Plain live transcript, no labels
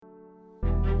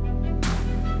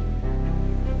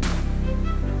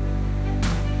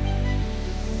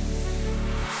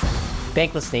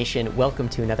Bankless Nation, welcome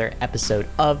to another episode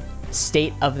of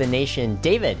State of the Nation.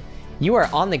 David, you are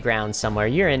on the ground somewhere.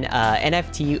 You're in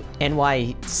NFT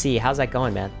NYC. How's that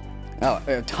going, man? Oh,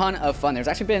 a ton of fun. There's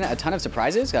actually been a ton of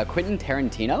surprises. Quentin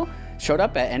Tarantino showed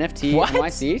up at NFT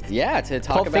NYC. Yeah, to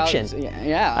talk Pulp about... Fiction.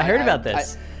 Yeah. I heard about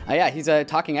this. Yeah, he's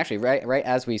talking actually right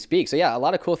as we speak. So yeah, a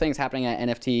lot of cool things happening at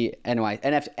NYC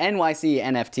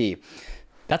NFT.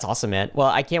 That's awesome, man. Well,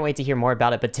 I can't wait to hear more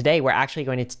about it. But today we're actually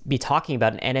going to be talking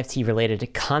about an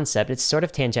NFT-related concept. It's sort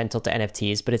of tangential to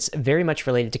NFTs, but it's very much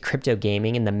related to crypto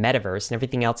gaming and the metaverse and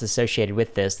everything else associated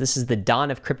with this. This is the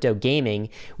dawn of crypto gaming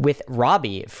with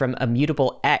Robbie from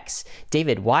Immutable X.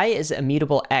 David, why is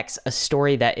Immutable X a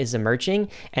story that is emerging,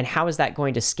 and how is that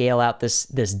going to scale out this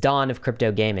dawn of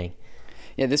crypto gaming?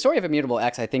 Yeah, the story of Immutable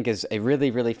X, I think, is a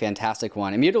really, really fantastic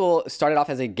one. Immutable started off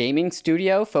as a gaming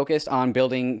studio focused on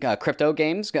building crypto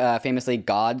games, famously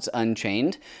Gods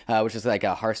Unchained, which is like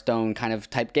a Hearthstone kind of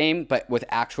type game, but with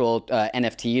actual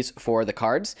NFTs for the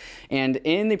cards. And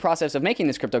in the process of making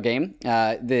this crypto game,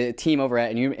 the team over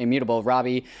at Immutable,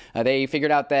 Robbie, they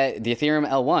figured out that the Ethereum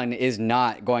L1 is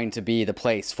not going to be the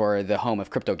place for the home of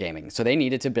crypto gaming. So they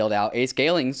needed to build out a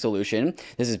scaling solution.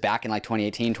 This is back in like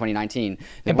 2018, 2019.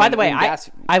 And by the way,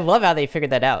 I love how they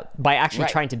figured that out by actually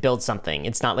trying to build something.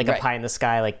 It's not like a pie in the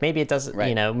sky. Like maybe it doesn't,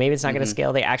 maybe it's not going to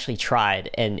scale. They actually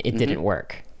tried and it didn't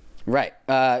work. Right.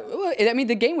 I mean,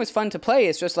 the game was fun to play.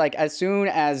 It's just like as soon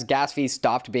as gas fees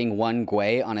stopped being one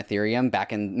gwei on Ethereum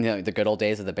back in the good old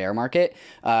days of the bear market,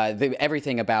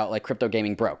 everything about like crypto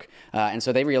gaming broke. And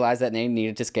so they realized that they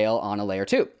needed to scale on a layer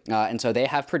 2. And so they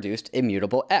have produced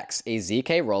Immutable X, a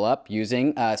ZK rollup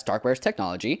using Starkware's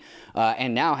technology,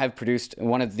 and now have produced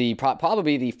one of the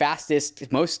probably the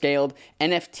fastest, most scaled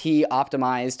NFT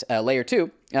optimized layer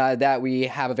 2 that we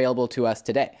have available to us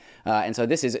today. And so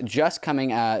this is just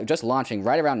launching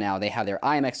right around now. They have their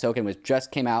IMX token, which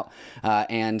just came out,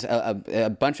 and a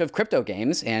bunch of crypto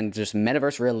games and just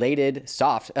metaverse-related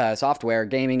software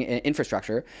gaming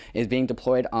infrastructure is being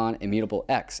deployed on Immutable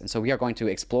X. And so we are going to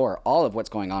explore all of what's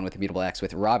going on with Immutable X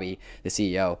with Robbie, the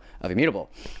CEO of Immutable.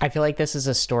 I feel like this is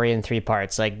a story in 3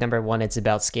 parts. Like number 1, it's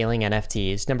about scaling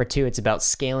NFTs. Number 2, it's about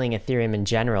scaling Ethereum in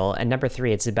general. And number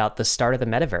 3, it's about the start of the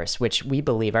metaverse, which we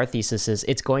believe our thesis is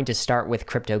it's going to start with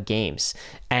crypto games.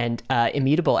 And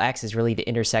Immutable X is really the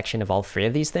intersection of all 3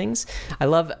 of these things. I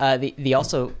love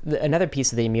another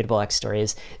piece of the Immutable X story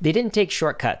is they didn't take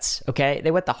shortcuts, okay?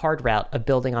 They went the hard route of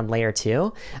building on layer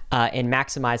 2 and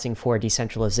maximizing for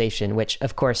decentralization, which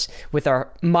of course with our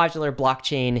modular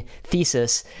blockchain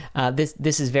thesis,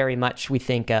 this is very much, we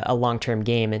think, a long-term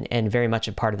game and very much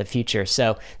a part of the future.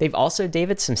 So they've also,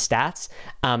 David, some stats.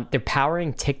 They're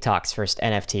powering TikTok's first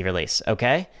NFT release,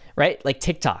 okay? Right? Like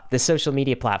TikTok, the social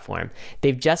media platform.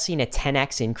 They've just seen a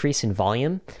 10x increase in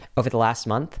volume over the last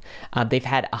month. They've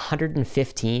had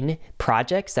 115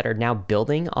 projects that are now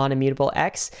building on Immutable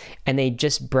X, and they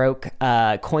just broke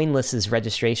Coinlist's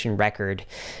registration record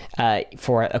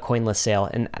for a Coinlist sale,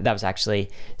 and that was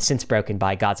actually since broken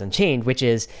by Gods Unchained, which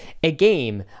is a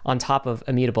game on top of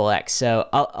Immutable X. So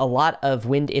a lot of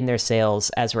wind in their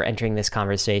sails as we're entering this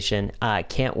conversation.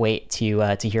 Can't wait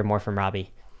to hear more from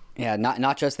Robbie. Yeah,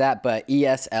 not just that, but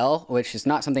ESL, which is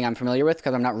not something I'm familiar with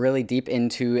because I'm not really deep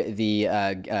into the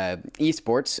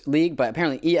esports league, but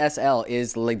apparently ESL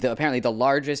is like apparently the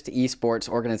largest esports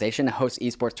organization, hosts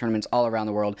esports tournaments all around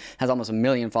the world, has almost 1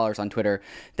 million followers on Twitter.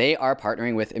 They are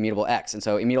partnering with Immutable X, and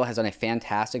so Immutable has done a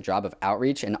fantastic job of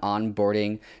outreach and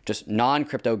onboarding just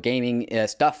non-crypto gaming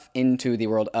stuff into the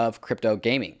world of crypto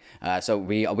gaming. So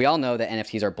we all know that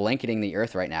NFTs are blanketing the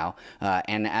earth right now,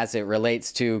 and as it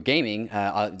relates to gaming,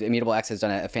 Immutable X has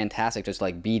done a fantastic just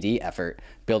like BD effort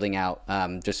building out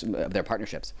just their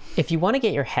partnerships. If you want to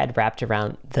get your head wrapped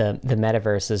around the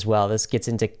metaverse as well, this gets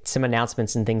into some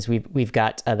announcements and things we've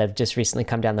got that have just recently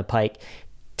come down the pike.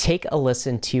 Take a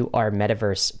listen to our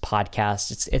Metaverse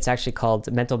podcast. It's actually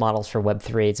called Mental Models for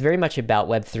Web3. It's very much about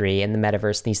Web3 and the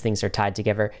Metaverse. These things are tied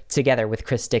together with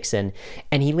Chris Dixon.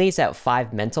 And he lays out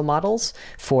 5 mental models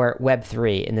for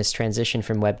Web3 in this transition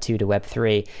from Web2 to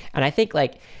Web3. And I think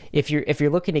like if you're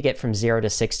looking to get from 0 to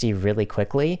 60 really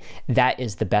quickly, that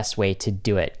is the best way to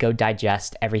do it. Go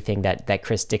digest everything that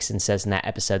Chris Dixon says in that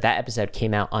episode. That episode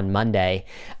came out on Monday.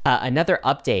 Another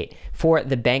update for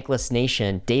the Bankless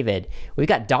Nation, David, we've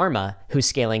got Dharma, who's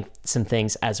scaling some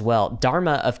things as well.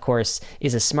 Dharma, of course,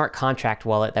 is a smart contract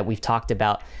wallet that we've talked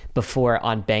about before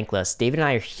on Bankless. David and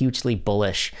I are hugely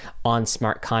bullish on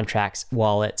smart contracts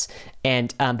wallets.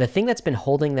 And the thing that's been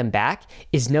holding them back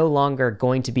is no longer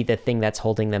going to be the thing that's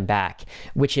holding them them back,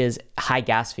 which is high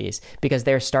gas fees, because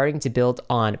they're starting to build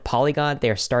on Polygon.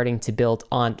 They're starting to build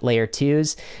on layer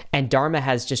 2s, and Dharma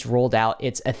has just rolled out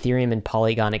its Ethereum and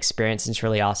Polygon experience. And it's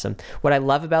really awesome. What I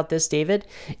love about this, David,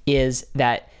 is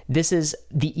that this is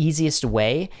the easiest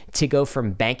way to go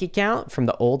from bank account, from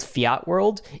the old fiat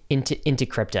world into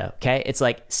crypto, okay? It's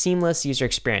like seamless user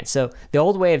experience. So the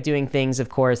old way of doing things, of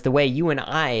course, the way you and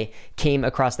I came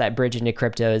across that bridge into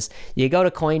crypto is you go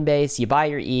to Coinbase, you buy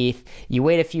your ETH, you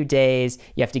wait a few days,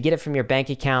 you have to get it from your bank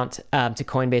account to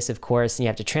Coinbase, of course, and you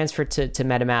have to transfer to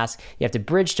MetaMask, you have to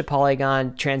bridge to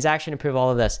Polygon, transaction approve,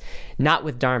 all of this. Not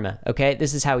with Dharma, okay?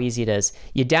 This is how easy it is.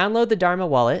 You download the Dharma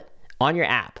wallet on your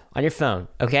app, on your phone,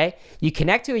 okay? You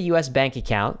connect to a US bank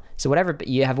account. So whatever,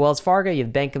 you have Wells Fargo, you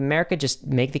have Bank of America, just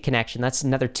make the connection. That's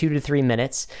another 2 to 3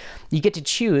 minutes. You get to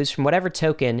choose from whatever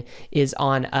token is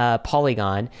on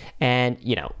Polygon, and,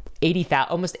 you know,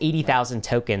 almost 80,000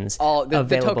 tokens the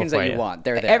available tokens for that you want,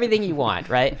 they're there. Everything you want,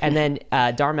 right? And then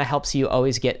Dharma helps you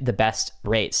always get the best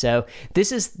rate. So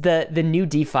this is the new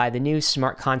DeFi, the new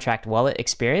smart contract wallet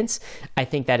experience. I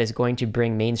think that is going to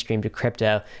bring mainstream to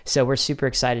crypto. So we're super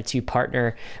excited to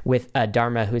partner with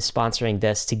Dharma, who is sponsoring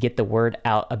this, to get the word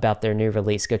out about their new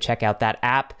release. Go check out that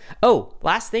app. Oh,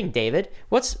 last thing, David.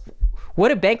 What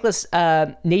do Bankless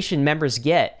Nation members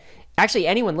get? Actually,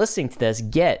 anyone listening to this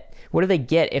what do they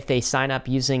get if they sign up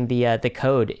using the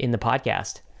code in the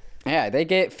podcast? Yeah, they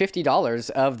get $50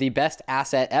 of the best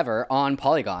asset ever on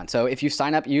Polygon. So if you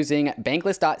sign up using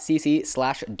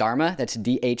bankless.cc/Dharma, that's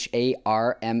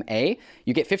DHARMA,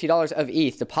 you get $50 of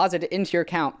ETH deposited into your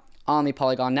account on the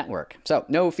Polygon network. So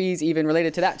no fees even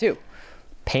related to that too.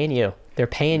 They're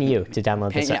paying you to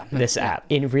download this app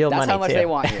in real money. That's how much too. they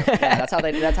want you. Yeah,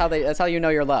 that's how you know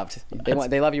you're loved.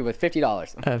 They love you with $50.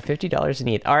 $50 in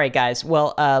ETH. All right, guys.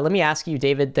 Well, let me ask you,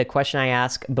 David, the question I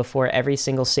ask before every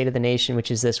single State of the Nation,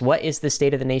 which is this: what is the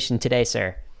State of the Nation today,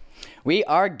 sir? We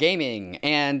are gaming,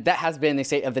 and that has been the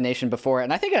State of the Nation before.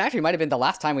 And I think it actually might have been the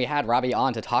last time we had Robbie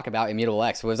on to talk about Immutable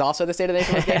X was also the State of the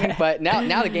Nation was gaming. But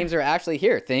now the games are actually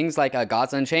here. Things like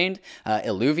Gods Unchained,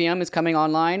 Illuvium is coming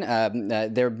online.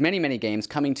 There are many games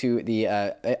coming to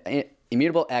the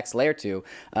Immutable X Layer 2,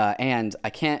 and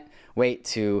I can't wait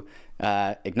to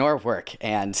ignore work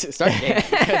and start gaming.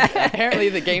 Apparently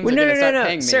the games are going to start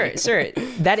paying me. Sir,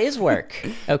 that is work,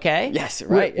 okay? Yes,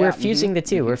 right. We're fusing the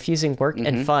two. We're fusing work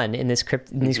and fun in these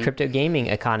crypto gaming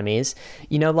economies.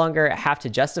 You no longer have to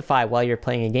justify while you're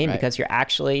playing a game because you're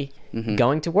actually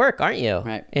going to work, aren't you?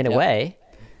 Right. In a way.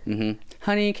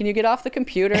 Honey, can you get off the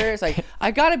computer? It's like, I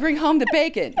got to bring home the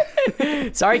bacon.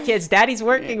 Sorry, kids. Daddy's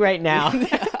working right now.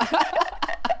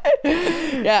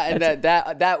 Yeah, and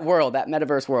that world, that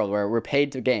metaverse world where we're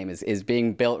paid to game is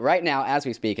being built right now as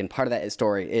we speak, and part of that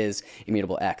story is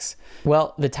Immutable X.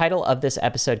 Well, the title of this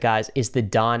episode, guys, is The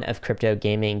Dawn of Crypto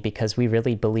Gaming, because we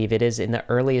really believe it is in the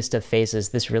earliest of phases.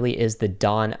 This really is the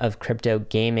dawn of crypto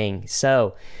gaming.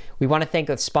 So we want to thank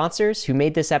the sponsors who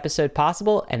made this episode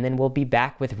possible, and then we'll be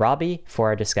back with Robbie for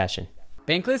our discussion.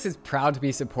 Bankless is proud to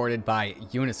be supported by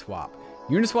Uniswap.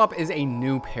 Uniswap is a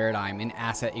new paradigm in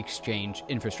asset exchange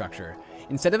infrastructure.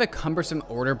 Instead of a cumbersome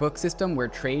order book system where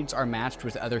trades are matched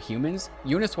with other humans,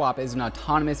 Uniswap is an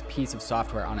autonomous piece of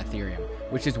software on Ethereum,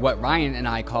 which is what Ryan and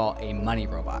I call a money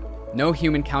robot. No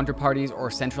human counterparties or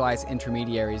centralized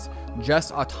intermediaries,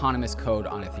 just autonomous code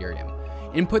on Ethereum.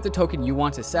 Input the token you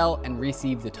want to sell and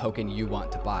receive the token you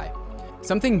want to buy.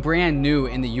 Something brand new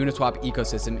in the Uniswap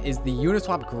ecosystem is the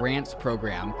Uniswap Grants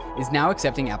program is now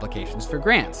accepting applications for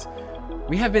grants.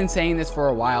 We have been saying this for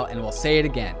a while and we'll say it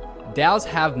again. DAOs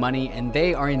have money and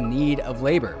they are in need of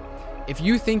labor. If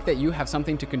you think that you have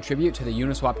something to contribute to the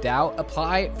Uniswap DAO,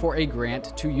 apply for a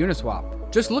grant to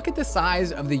Uniswap. Just look at the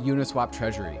size of the Uniswap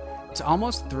treasury. It's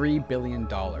almost $3 billion.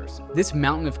 This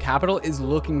mountain of capital is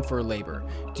looking for labor.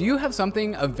 Do you have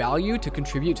something of value to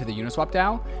contribute to the Uniswap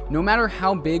DAO? No matter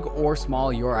how big or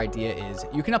small your idea is,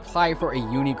 you can apply for a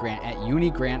uni grant at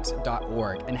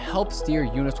unigrants.org and help steer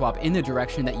Uniswap in the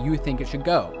direction that you think it should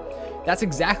go. That's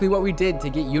exactly what we did to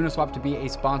get Uniswap to be a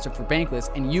sponsor for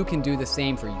Bankless, and you can do the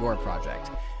same for your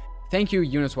project. Thank you,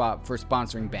 Uniswap, for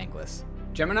sponsoring Bankless.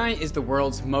 Gemini is the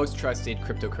world's most trusted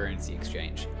cryptocurrency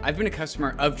exchange. I've been a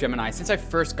customer of Gemini since I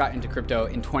first got into crypto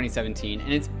in 2017,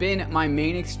 and it's been my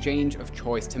main exchange of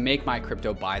choice to make my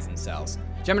crypto buys and sells.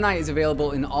 Gemini is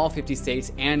available in all 50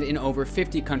 states and in over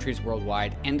 50 countries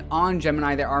worldwide, and on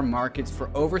Gemini there are markets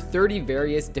for over 30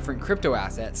 various different crypto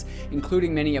assets,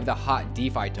 including many of the hot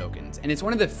DeFi tokens, and it's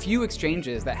one of the few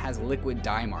exchanges that has liquid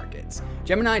DAI markets.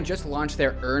 Gemini just launched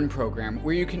their Earn program,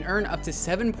 where you can earn up to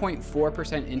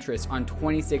 7.4% interest on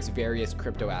 26 various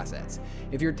crypto assets.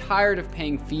 If you're tired of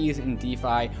paying fees in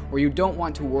DeFi, or you don't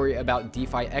want to worry about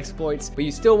DeFi exploits, but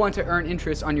you still want to earn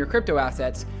interest on your crypto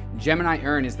assets, Gemini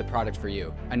Earn is the product for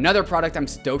you. Another product I'm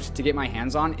stoked to get my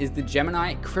hands on is the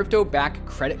Gemini Crypto Back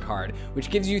Credit Card, which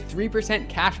gives you 3%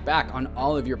 cash back on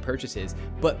all of your purchases,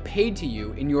 but paid to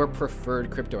you in your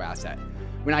preferred crypto asset.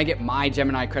 When I get my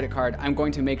Gemini credit card, I'm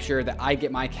going to make sure that I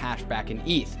get my cash back in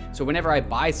ETH. So whenever I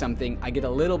buy something, I get a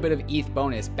little bit of ETH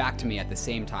bonus back to me at the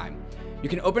same time. You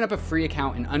can open up a free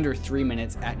account in under 3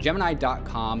 minutes at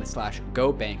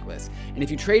gemini.com/gobankless. And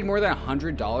if you trade more than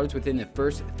 $100 within the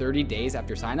first 30 days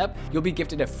after signup, you'll be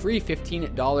gifted a free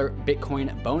 $15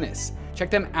 Bitcoin bonus. Check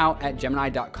them out at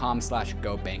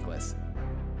gemini.com/gobankless.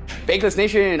 Bankless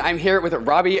Nation, I'm here with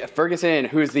Robbie Ferguson,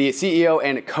 who's the CEO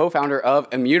and co-founder of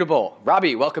Immutable.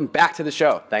 Robbie, welcome back to the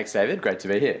show. Thanks, David. Great to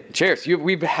be here. Cheers.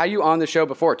 We've had you on the show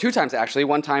before, 2 times actually.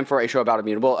 One time for a show about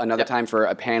Immutable, another time for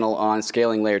a panel on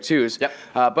scaling layer 2s. Yep.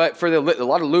 But for a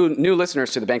lot of new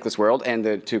listeners to the Bankless world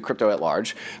and to crypto at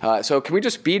large, so can we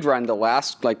just speed run the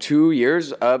last 2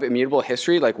 years of Immutable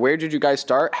history? Where did you guys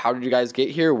start? How did you guys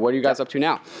get here? What are you guys up to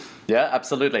now? Yeah,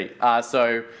 absolutely.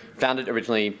 So founded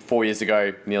originally 4 years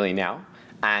ago, nearly now,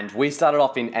 and we started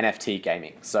off in NFT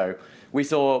gaming. So we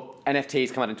saw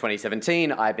NFTs come out in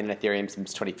 2017. I've been in Ethereum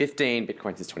since 2015,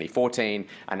 Bitcoin since 2014,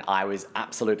 and I was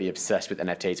absolutely obsessed with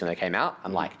NFTs when they came out.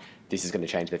 I'm like, this is going to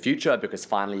change the future because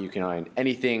finally you can own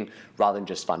anything rather than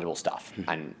just fungible stuff.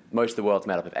 And most of the world's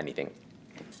made up of anything.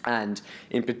 And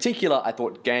in particular, I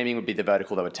thought gaming would be the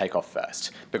vertical that would take off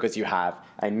first because you have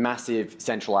a massive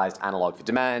centralized analog for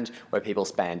demand where people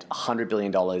spend $100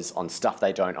 billion on stuff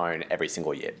they don't own every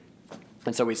single year.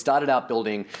 And so we started out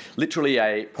building literally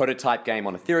a prototype game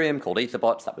on Ethereum called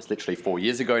Etherbots. That was literally 4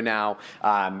 years ago now.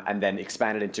 And then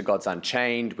expanded into Gods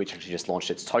Unchained, which actually just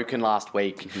launched its token last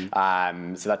week.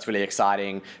 So that's really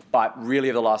exciting. But really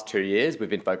over the last 2 years, we've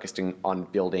been focusing on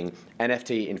building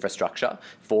NFT infrastructure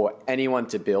for anyone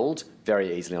to build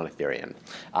very easily on Ethereum.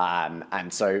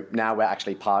 And so now we're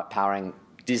actually powering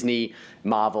Disney,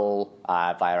 Marvel,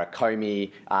 via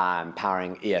Akomi,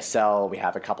 powering ESL. We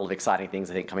have a couple of exciting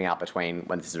things, I think, coming out between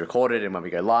when this is recorded and when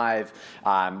we go live.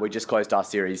 We just closed our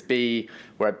Series B.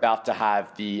 We're about to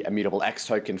have the Immutable X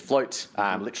token float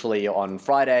literally on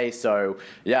Friday. So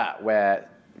yeah, we're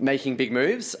making big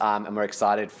moves and we're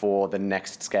excited for the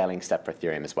next scaling step for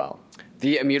Ethereum as well.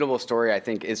 The Immutable story, I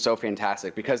think, is so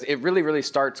fantastic because it really, really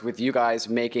starts with you guys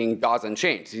making Gods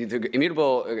Unchained. The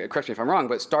Immutable, correct me if I'm wrong,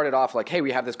 but started off like, hey,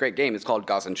 we have this great game. It's called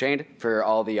Gods Unchained. For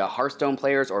all the Hearthstone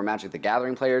players or Magic the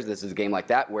Gathering players, this is a game like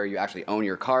that where you actually own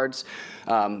your cards.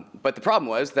 But the problem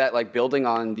was that building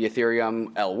on the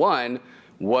Ethereum L1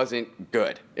 wasn't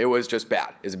good. It was just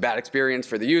bad. It was a bad experience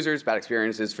for the users, bad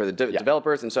experiences for the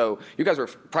developers. And so you guys were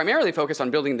primarily focused on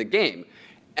building the game.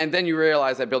 And then you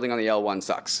realize that building on the L1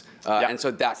 sucks. And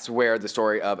so that's where the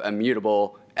story of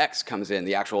Immutable X comes in,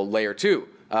 the actual layer 2.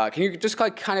 Can you just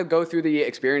kind of go through the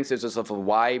experiences of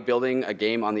why building a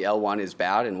game on the L1 is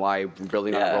bad and why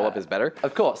building on a rollup is better?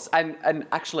 Of course. And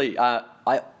actually,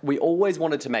 we always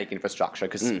wanted to make infrastructure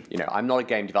because I'm not a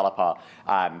game developer.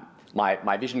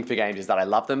 My vision for games is that I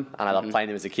love them and I love playing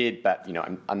them as a kid, but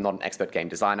I'm not an expert game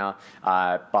designer.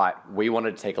 But we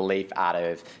wanted to take a leaf out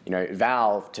of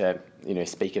Valve to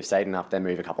speak of Satan after their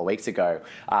move a couple of weeks ago,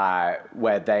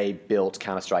 where they built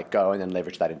Counter-Strike Go and then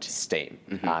leveraged that into Steam.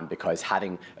 Because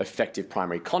having effective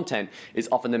primary content is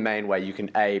often the main way you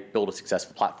can A, build a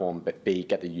successful platform, but B,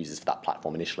 get the users for that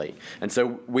platform initially. And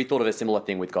so we thought of a similar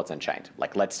thing with Gods Unchained.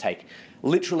 Let's take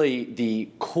literally the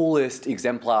coolest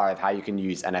exemplar of how you can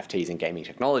use NFTs in gaming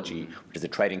technology, which is a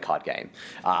trading card game,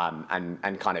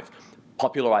 and kind of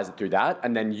popularize it through that,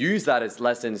 and then use that as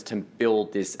lessons to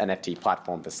build this NFT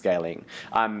platform for scaling.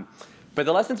 But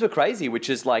the lessons were crazy, which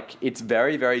is it's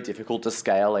very, very difficult to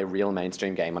scale a real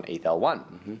mainstream game on ETH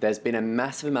L1. There's been a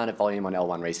massive amount of volume on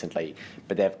L1 recently,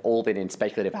 but they've all been in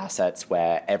speculative assets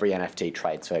where every NFT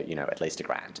trades for at least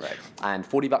 $1,000. Right. And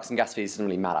 $40 in gas fees doesn't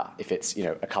really matter if it's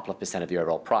a couple of % of the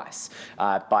overall price.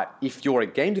 But if you're a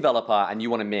game developer and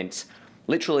you want to mint,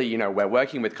 literally, we're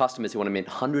working with customers who want to mint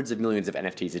hundreds of millions of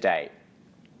NFTs a day.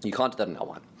 You can't do that in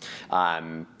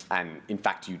L1. And in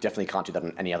fact, you definitely can't do that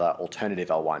on any other alternative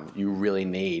L1. You really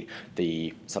need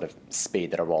the sort of speed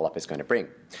that a rollup is going to bring.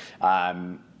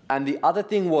 And the other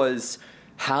thing was,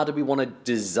 how do we want to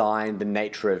design the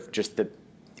nature of just the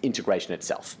integration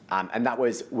itself. And that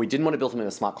was, we didn't want to build something that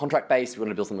was smart contract based, we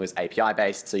wanted to build something that was API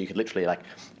based, so you could literally like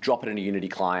drop it in a Unity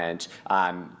client,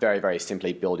 very, very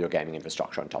simply build your gaming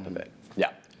infrastructure on top of it.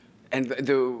 Yeah. And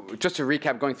just to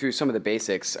recap, going through some of the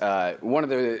basics, one of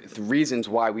the reasons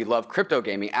why we love crypto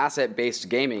gaming, asset-based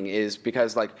gaming, is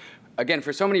because, like, again,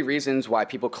 for so many reasons why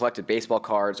people collected baseball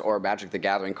cards or Magic the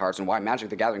Gathering cards, and why Magic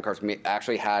the Gathering cards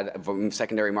actually had a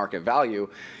secondary market value,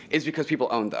 is because people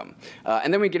owned them.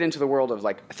 And then we get into the world of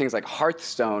like things like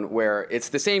Hearthstone, where it's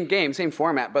the same game, same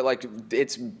format, but like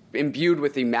it's imbued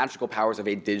with the magical powers of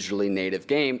a digitally native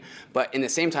game. But in the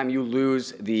same time, you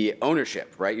lose the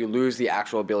ownership, right? You lose the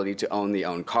actual ability to own the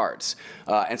own cards.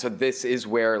 And so this is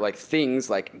where like things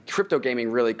like crypto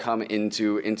gaming really come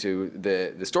into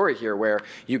the story here, where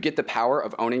you get the power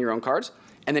of owning your own cards,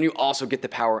 and then you also get the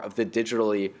power of the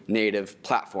digitally native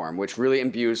platform, which really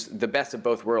imbues the best of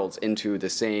both worlds into the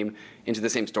same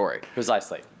story.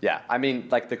 Precisely. Yeah. I mean,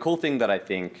 like the cool thing that I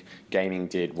think gaming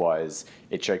did was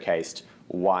it showcased,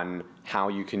 one, how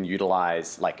you can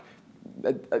utilize like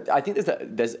I think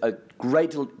there's a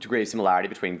great degree of similarity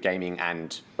between gaming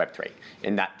and Web3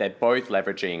 in that they're both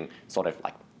leveraging sort of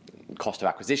like cost of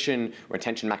acquisition,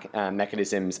 retention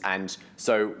mechanisms. And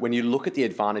so when you look at the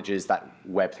advantages that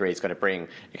Web3 is going to bring,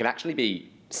 it can actually be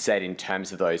said in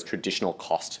terms of those traditional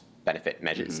cost benefit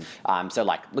measures. So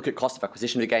like look at cost of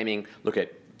acquisition for gaming, look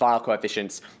at viral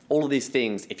coefficients, all of these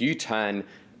things. If you turn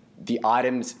the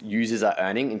items users are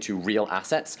earning into real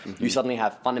assets, you suddenly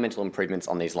have fundamental improvements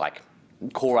on these like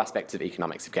core aspects of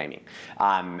economics of gaming.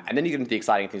 And then you get into the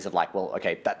exciting things of like, well,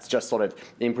 okay, that's just sort of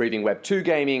improving Web 2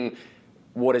 gaming.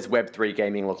 What does Web3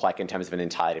 gaming look like in terms of an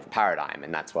entirely different paradigm?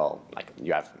 And that's, well, like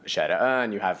you have share to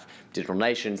earn, you have digital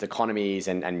nations, economies,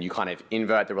 and you kind of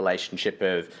invert the relationship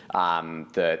of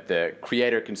the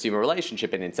creator-consumer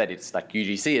relationship, and instead it's like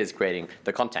UGC is creating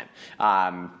the content.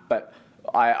 But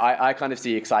I kind of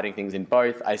see exciting things in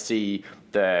both. I see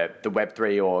the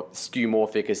Web3 or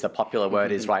skeuomorphic, as the popular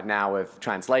word is right now, of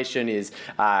translation is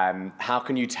how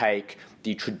can you take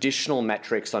the traditional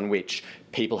metrics on which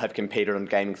people have competed on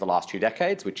gaming for the last 2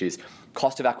 decades, which is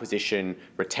cost of acquisition,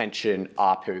 retention,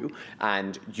 ARPU,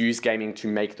 and use gaming to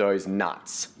make those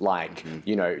nuts. Like,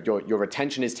 you know, your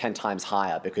retention is 10 times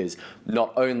higher because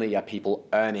not only are people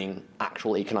earning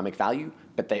actual economic value,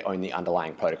 but they own the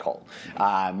underlying protocol.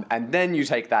 And then you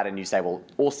take that and you say, well,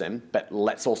 awesome, but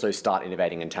let's also start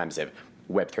innovating in terms of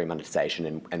Web3 monetization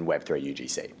and Web3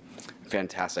 UGC.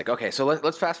 Fantastic. Okay, so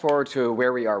let's fast forward to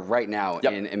where we are right now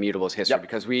in Immutable's history,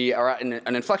 because we are at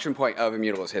an inflection point of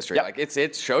Immutable's history. Like it's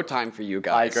showtime for you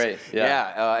guys. I agree.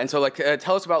 Yeah. And so like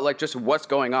tell us about like just what's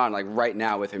going on like right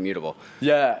now with Immutable.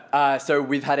 Yeah. So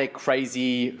we've had a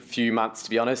crazy few months, to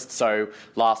be honest. So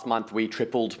last month we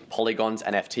tripled Polygon's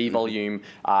NFT volume.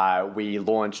 We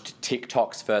launched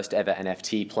TikTok's first ever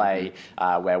NFT play.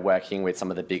 We're working with some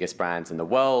of the biggest brands in the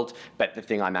world. But the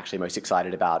thing I'm actually most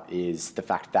excited about is the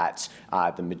fact that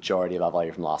the majority of our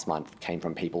value from last month came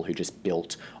from people who just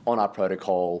built on our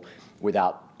protocol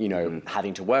without, you know,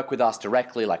 having to work with us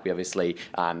directly. Like we obviously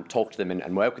talk to them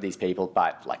and work with these people,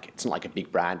 but like it's not like a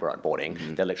big brand we're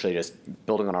onboarding. They're literally just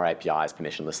building on our APIs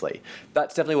permissionlessly.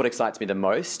 That's definitely what excites me the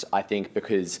most, I think,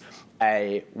 because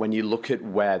when you look at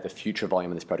where the future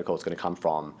volume of this protocol is going to come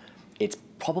from, it's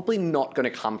probably not going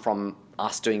to come from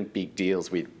us doing big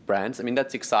deals with brands. I mean,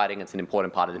 that's exciting. It's an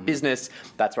important part of the business.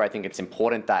 That's where I think it's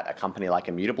important that a company like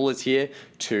Immutable is here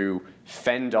to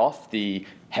fend off the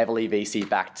heavily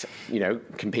VC-backed, you know,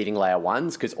 competing layer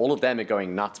ones, because all of them are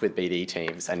going nuts with BD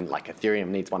teams, and like Ethereum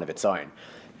needs one of its own.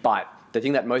 But the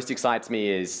thing that most excites me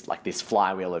is like this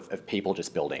flywheel of people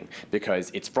just building, because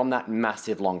it's from that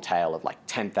massive long tail of like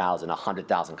 10,000,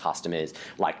 100,000 customers,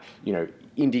 like, you know,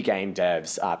 indie game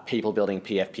devs, people building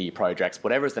PFP projects,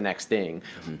 whatever is the next thing,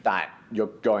 that you're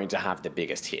going to have the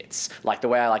biggest hits. Like the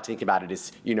way I like to think about it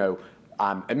is, you know,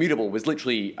 Immutable was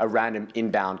literally a random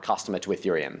inbound customer to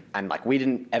Ethereum. And like, we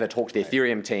didn't ever talk to the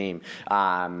Ethereum team.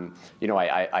 You know,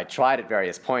 I tried at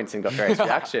various points and got various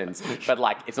reactions, but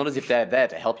like, it's not as if they're there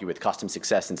to help you with custom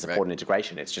success and support and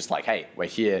integration. It's just like, hey, we're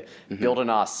here, build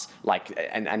on us. Like,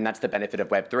 and that's the benefit of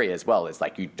Web3 as well, is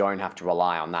like, you don't have to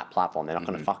rely on that platform. They're not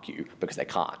going to fuck you because they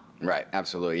can't. Right,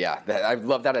 absolutely, yeah. I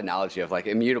love that analogy of like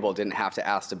Immutable didn't have to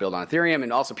ask to build on Ethereum,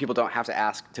 and also people don't have to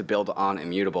ask to build on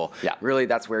Immutable. Yeah. Really,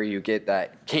 that's where you get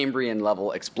that Cambrian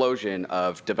level explosion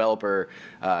of developer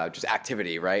just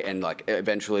activity, right? And like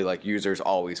eventually, like users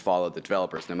always follow the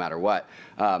developers no matter what.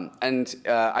 And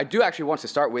I do actually want to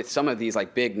start with some of these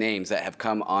like big names that have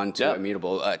come onto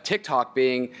Immutable. TikTok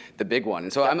being the big one,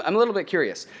 and so I'm a little bit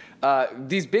curious.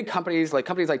 These big companies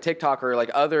like TikTok or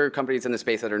like other companies in the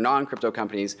space that are non-crypto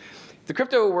companies, the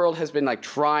crypto world has been like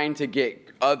trying to get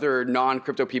other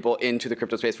non-crypto people into the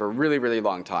crypto space for a really, really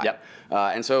long time. Yep.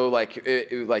 And so like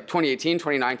 2018,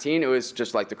 2019, it was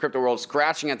just like the crypto world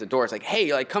scratching at the door. It's like,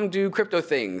 hey, like come do crypto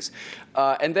things.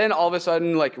 And then all of a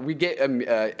sudden, like we get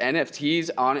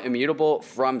NFTs on Immutable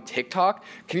from TikTok.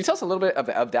 Can you tell us a little bit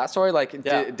of that story? Like,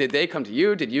 did they come to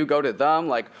you? Did you go to them?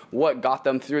 Like, what got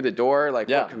them through the door? Like,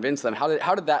 what convinced them? How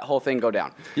did that whole thing go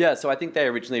down? Yeah, so I think they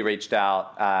originally reached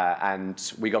out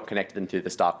and we got connected them through the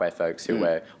Starkware folks who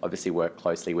were obviously work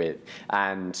closely with.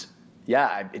 And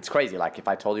yeah, it's crazy. Like if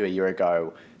I told you a year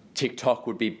ago, TikTok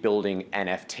would be building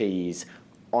NFTs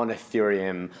on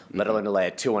Ethereum, let alone a layer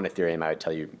 2 on Ethereum, I would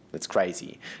tell you that's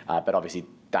crazy. But obviously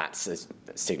that's a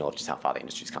signal of just how far the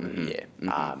industry's come in a year.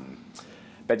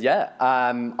 But yeah,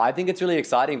 I think it's really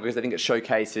exciting because I think it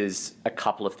showcases a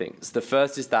couple of things. The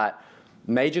first is that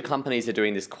major companies are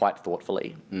doing this quite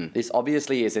thoughtfully. This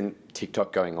obviously isn't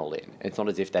TikTok going all in. It's not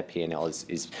as if their P&L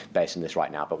is based on this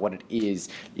right now. But what it is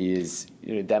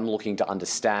them looking to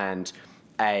understand,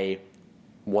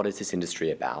 what is this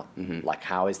industry about? Like,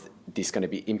 how is this going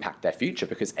to impact their future?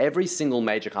 Because every single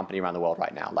major company around the world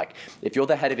right now, like if you're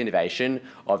the head of innovation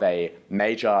of a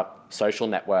major social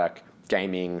network,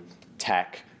 gaming,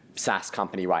 tech, SaaS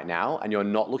company right now, and you're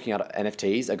not looking at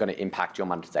NFTs are going to impact your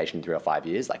monetization in 3 or 5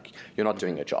 years, like you're not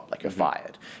doing your job, like you're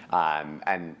fired.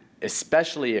 And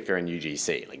especially if you're in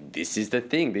UGC, like this is the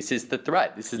thing, this is the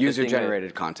threat, this is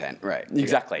user-generated content, right?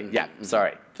 Exactly. Yeah.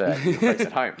 Sorry for the folks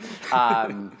at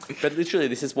home. But literally,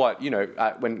 this is what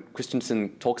when Christensen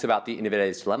talks about the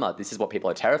innovator's dilemma, this is what people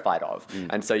are terrified of.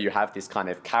 And so you have this kind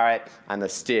of carrot and the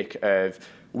stick of,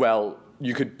 well,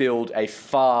 you could build a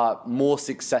far more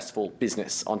successful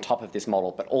business on top of this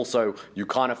model, but also you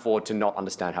can't afford to not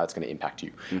understand how it's going to impact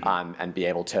you and be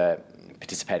able to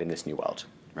participate in this new world.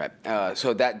 Right.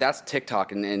 So that's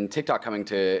TikTok, and TikTok coming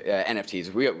to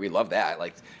NFTs. We love that.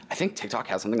 Like, I think TikTok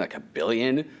has something like 1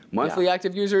 billion monthly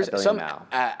active users. Some now.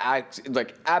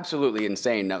 Like absolutely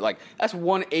insane. Like that's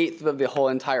 1/8 of the whole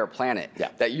entire planet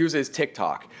that uses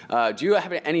TikTok. Do you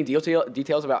have any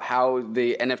details about how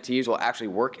the NFTs will actually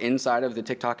work inside of the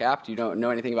TikTok app? Do you know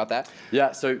anything about that?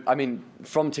 Yeah. So I mean,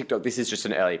 from TikTok, this is just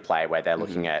an early play where they're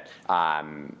looking at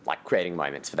like creating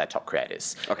moments for their top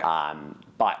creators. Okay.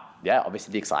 But yeah,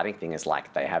 obviously the exciting thing is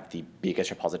like they have the biggest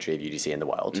repository of UGC in the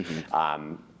world.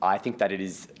 I think that it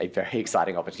is a very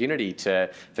exciting opportunity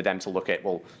for them to look at,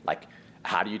 well, like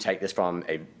how do you take this from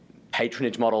a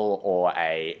patronage model or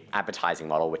a advertising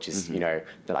model, which is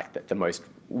the most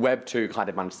Web 2 kind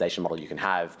of monetization model you can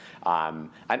have,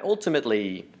 and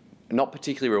ultimately not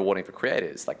particularly rewarding for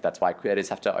creators. Like that's why creators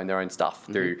have to own their own stuff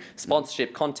through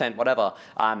sponsorship, content, whatever,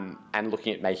 and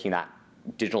looking at making that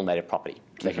digital native property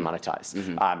so they can monetize.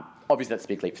 Obviously, that's a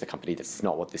big leap for the company. That's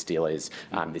not what this deal is.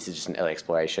 This is just an early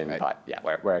exploration. Right. But yeah,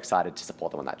 we're excited to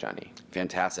support them on that journey.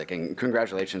 Fantastic, and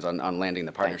congratulations on landing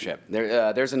the partnership.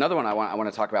 There's another one I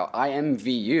want to talk about,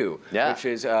 IMVU, which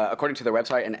is, according to their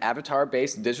website, an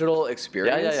avatar-based digital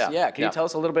experience. Can you tell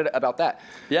us a little bit about that?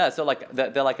 Yeah, so like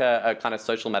they're like a kind of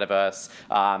social metaverse.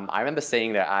 I remember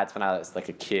seeing their ads when I was like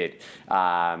a kid.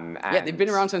 And they've been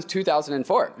around since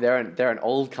 2004. They're an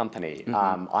old company.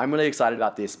 I'm really excited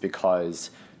about this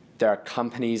because there are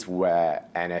companies where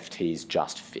NFTs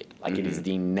just fit. Like it is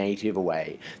the native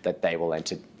way that they will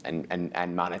enter and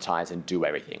monetize and do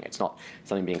everything. It's not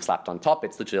something being slapped on top.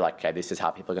 It's literally like, okay, this is how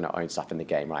people are going to own stuff in the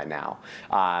game right now.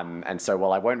 And so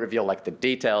while I won't reveal like the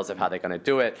details of how they're going to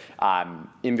do it,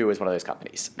 IMVU is one of those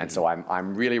companies. And so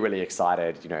I'm really, really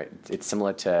excited. It's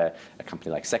similar to a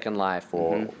company like Second Life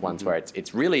or ones where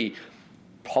it's really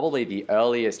probably the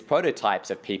earliest prototypes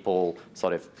of people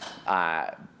sort of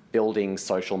building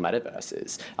social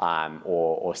metaverses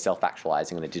or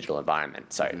self-actualizing in a digital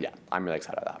environment. So yeah, I'm really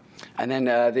excited about that. And then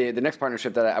the next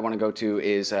partnership that I want to go to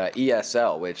is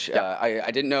ESL, which I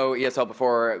didn't know ESL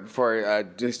before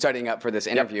studying up for this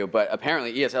interview, but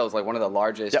apparently ESL is like one of the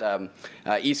largest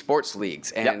esports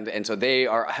leagues, and so they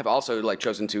have also like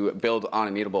chosen to build on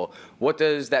Immutable. What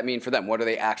does that mean for them? What are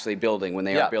they actually building when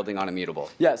they are building on Immutable?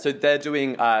 Yeah, so they're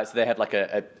doing so they have like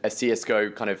a CS:GO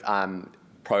kind of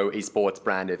pro esports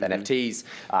brand of NFTs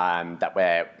that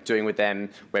we're doing with them.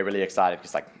 We're really excited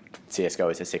because like CS:GO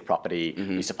is a sick property.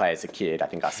 Used to play as a kid. I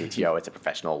think our CTO is a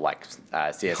professional like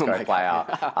CS:GO player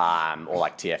or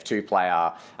like TF2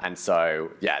 player. And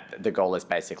so yeah, the goal is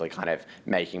basically kind of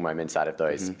making moments out of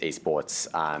those esports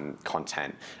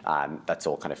content. That's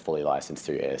all kind of fully licensed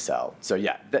through ESL. So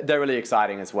yeah, they're really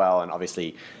exciting as well. And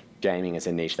obviously gaming is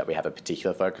a niche that we have a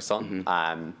particular focus on.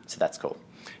 So that's cool.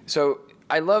 So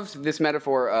I loved this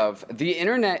metaphor of the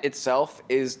internet itself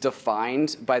is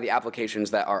defined by the applications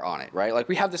that are on it, right? Like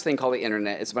we have this thing called the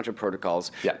internet. It's a bunch of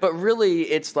protocols. Yeah. But really,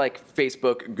 it's like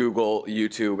Facebook, Google,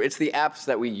 YouTube. It's the apps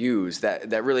that we use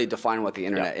that really define what the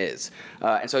internet is.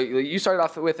 And so you started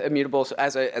off with Immutable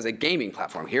as a gaming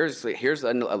platform. Here's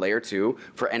a layer 2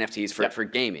 for NFTs for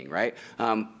gaming, right?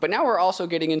 But now we're also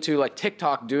getting into like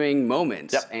TikTok doing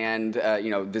moments and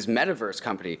this metaverse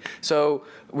company. So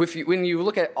when you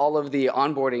look at all of the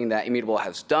onboarding that Immutable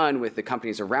has done with the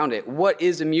companies around it, what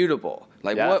is Immutable?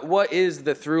 Like what is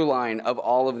the through line of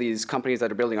all of these companies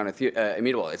that are building on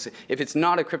Immutable? If it's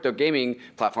not a crypto gaming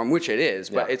platform, which it is,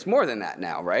 but it's more than that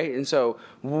now, right? And so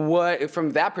what, from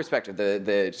that perspective,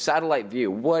 the satellite view,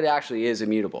 what actually is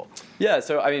Immutable? Yeah,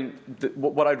 so I mean,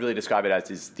 what I'd really describe it as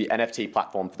is the NFT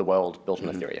platform for the world built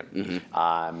on Ethereum.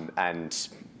 And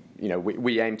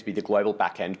we aim to be the global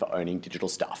backend for owning digital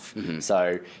stuff.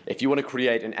 So if you want to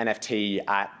create an NFT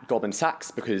at Goldman Sachs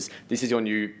because this is your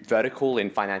new vertical in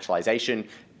financialization,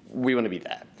 we want to be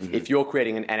there. If you're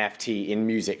creating an NFT in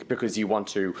music because you want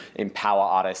to empower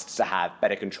artists to have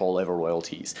better control over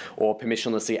royalties or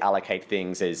permissionlessly allocate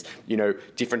things as,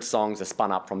 different songs are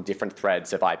spun up from different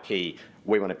threads of IP,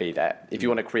 we want to be there. If you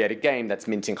want to create a game that's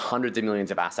minting hundreds of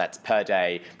millions of assets per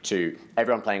day to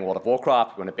everyone playing World of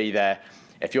Warcraft, we want to be there.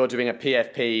 If you're doing a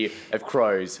PFP of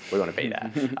crows, we want to be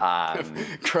there.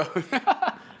 Crows.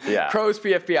 Yeah. Crows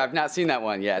PFP. I've not seen that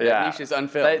one yet. That niche is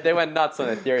unfilled. They went nuts on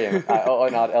Ethereum,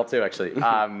 or not L2 actually.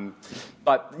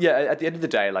 But yeah, at the end of the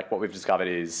day, like what we've discovered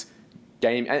is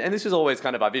game, and this was always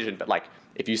kind of our vision. But like,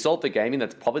 if you solve for gaming,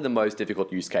 that's probably the most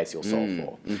difficult use case you'll solve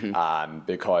for,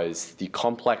 because the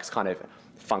complex kind of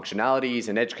functionalities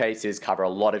and edge cases cover a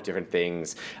lot of different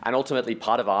things, and ultimately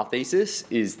part of our thesis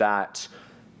is that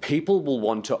people will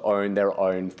want to own their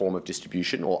own form of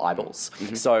distribution or eyeballs.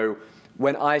 So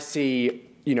when I see,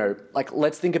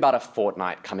 let's think about a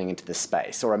Fortnite coming into the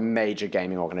space or a major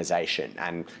gaming organization,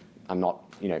 and I'm not,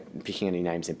 picking any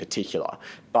names in particular,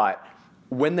 but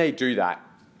when they do that,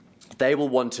 they will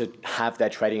want to have their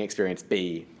trading experience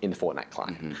be in the Fortnite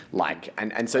client.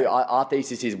 And so our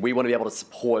thesis is we want to be able to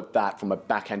support that from a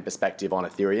back-end perspective on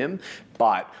Ethereum,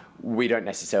 but we don't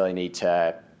necessarily need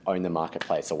to own the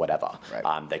marketplace or whatever.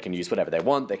 Right. They can use whatever they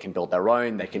want. They can build their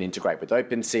own. They can integrate with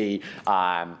OpenSea,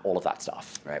 all of that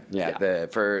stuff. Right. Yeah.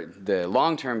 For the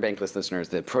long-term Bankless listeners,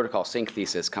 the protocol sync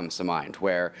thesis comes to mind,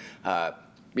 where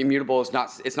Immutable is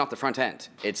not. It's not the front end.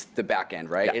 It's the back end,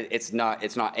 right? Yeah. It's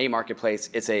not a marketplace.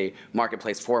 It's a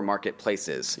marketplace for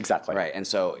marketplaces. Exactly. Right. And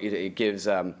so it gives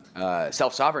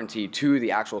self-sovereignty to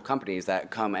the actual companies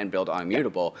that come and build on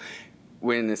Immutable.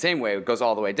 When in the same way, it goes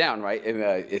all the way down, right?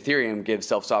 Ethereum gives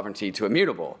self-sovereignty to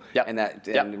Immutable. Yep. And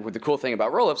the cool thing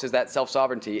about rollups is that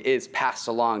self-sovereignty is passed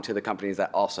along to the companies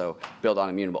that also build on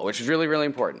Immutable, which is really, really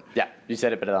important. Yeah, you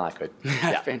said it better than I could.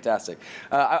 Yeah. Fantastic.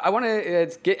 I want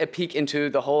to get a peek into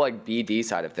the whole BD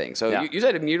side of things. So you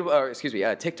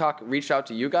said TikTok reached out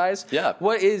to you guys. Yeah.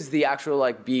 What is the actual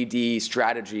BD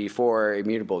strategy for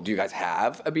Immutable? Do you guys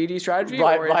have a BD strategy?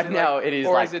 Right now it is.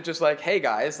 Or is it just hey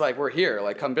guys, we're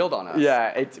here, come build on us?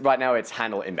 Yeah, right now it's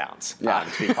handle inbounds.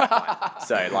 To be quite honest.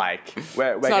 So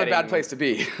we're it's not a bad place to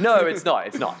be. No, it's not.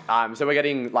 It's not. So we're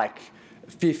getting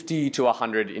 50 to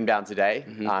 100 inbounds a day,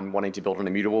 wanting to build an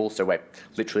Immutable. So we're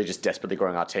literally just desperately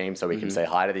growing our team so we can say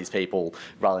hi to these people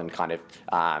rather than kind of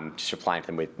just replying to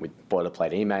them with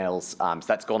boilerplate emails. So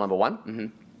that's goal number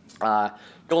one.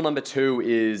 Goal number two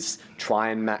is try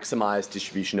and maximize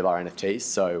distribution of our NFTs.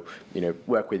 So,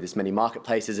 work with as many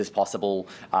marketplaces as possible,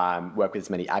 work with as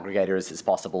many aggregators as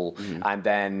possible. And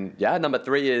then, number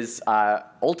three is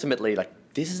ultimately,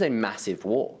 this is a massive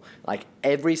war.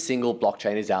 Every single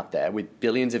blockchain is out there with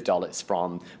billions of dollars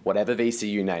from whatever VC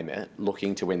you name it,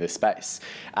 looking to win this space.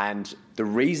 And the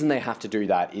reason they have to do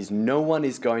that is no one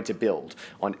is going to build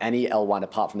on any L1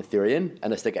 apart from Ethereum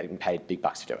unless they're getting paid big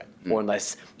bucks to do it. Or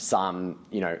unless some,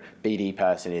 BD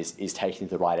person is taking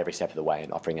the ride every step of the way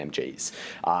and offering MGs.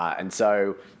 And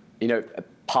so,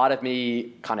 part of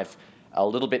me kind of a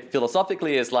little bit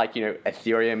philosophically is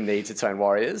Ethereum needs its own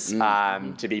warriors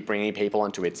to be bringing people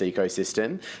onto its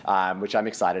ecosystem, which I'm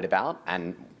excited about.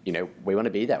 And, we want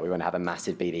to be there. We want to have a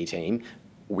massive BD team.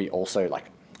 We also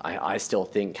I still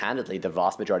think, candidly, the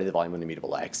vast majority of the volume on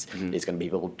Immutable X is going to be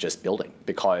people just building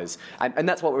because, and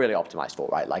that's what we're really optimized for,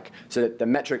 right? So the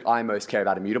metric I most care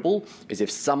about Immutable is if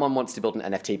someone wants to build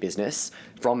an NFT business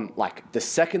from the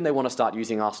second they want to start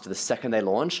using us to the second they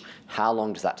launch, how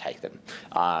long does that take them?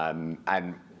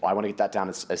 And I want to get that down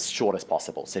as short as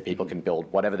possible so people can build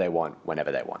whatever they want,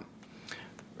 whenever they want.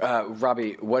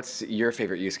 Robbie, what's your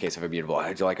favorite use case of Immutable?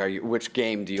 Which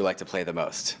game do you like to play the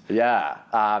most? Yeah,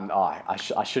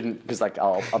 I shouldn't, because like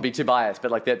I'll be too biased,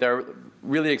 but like there are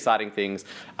really exciting things.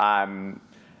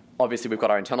 Obviously, we've got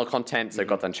our internal content, so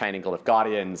Gods Unchained and Guild of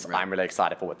Guardians. Right. I'm really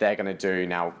excited for what they're going to do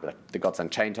now. The Gods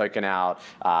Unchained token out,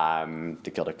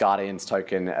 the Guild of Guardians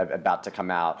token about to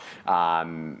come out,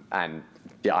 and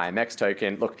the IMX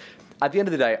token. Look, at the end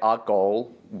of the day, our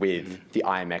goal with the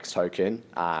IMX token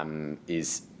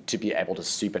is to be able to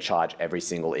supercharge every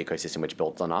single ecosystem which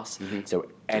builds on us. So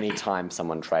anytime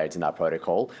someone trades in our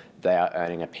protocol, they are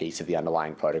earning a piece of the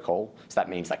underlying protocol. So that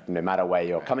means like no matter where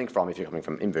you're coming from, if you're coming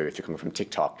from Invu, if you're coming from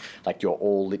TikTok, like you're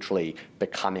all literally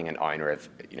becoming an owner of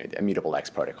the Immutable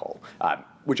X protocol,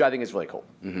 which I think is really cool.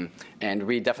 And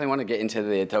we definitely want to get into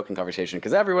the token conversation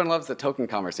because everyone loves the token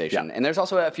conversation. Yeah. And there's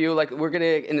also a few, like we're going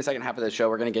to, in the second half of the show,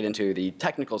 we're going to get into the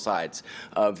technical sides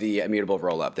of the Immutable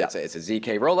rollup. It's a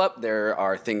ZK rollup. There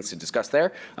are things to discuss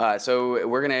there. So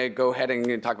we're going to go ahead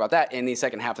and talk about that in the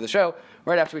second half of the show,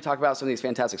 right after we talk about some of these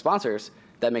fantastic sponsors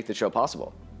that make the show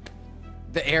possible.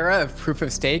 The era of proof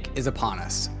of stake is upon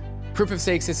us. Proof of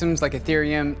stake systems like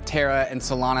Ethereum, Terra, and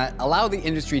Solana allow the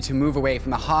industry to move away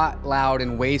from the hot, loud,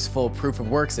 and wasteful proof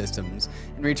of work systems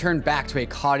and return back to a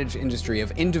cottage industry of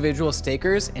individual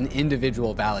stakers and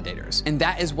individual validators. And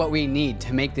that is what we need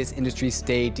to make this industry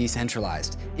stay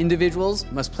decentralized. Individuals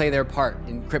must play their part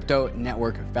in crypto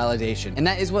network validation. And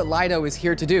that is what Lido is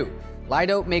here to do.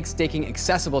 Lido makes staking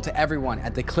accessible to everyone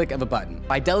at the click of a button.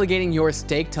 By delegating your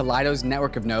stake to Lido's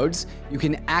network of nodes, you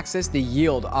can access the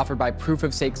yield offered by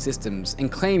proof-of-stake systems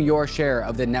and claim your share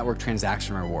of the network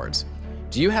transaction rewards.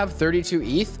 Do you have 32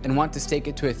 ETH and want to stake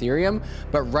it to Ethereum,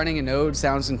 but running a node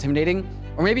sounds intimidating?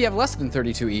 Or maybe you have less than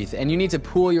 32 ETH and you need to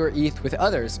pool your ETH with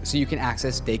others so you can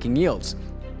access staking yields.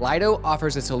 Lido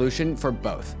offers a solution for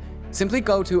both. Simply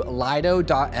go to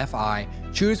lido.fi,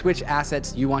 choose which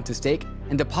assets you want to stake,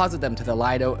 and deposit them to the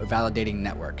Lido validating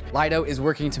network. Lido is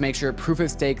working to make sure proof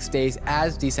of stake stays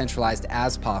as decentralized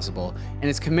as possible and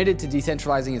is committed to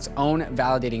decentralizing its own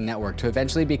validating network to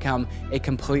eventually become a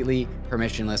completely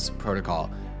permissionless protocol.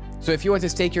 So if you want to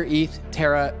stake your ETH,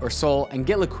 Terra, or Sol and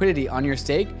get liquidity on your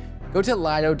stake, go to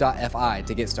lido.fi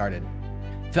to get started.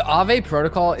 The Aave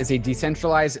protocol is a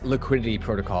decentralized liquidity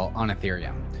protocol on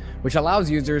Ethereum, which allows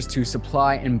users to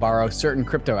supply and borrow certain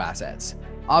crypto assets.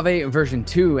 Aave version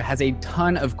 2 has a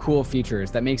ton of cool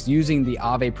features that makes using the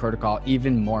Aave protocol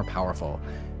even more powerful.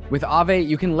 With Aave,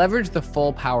 you can leverage the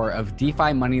full power of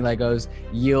DeFi money Legos,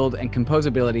 yield, and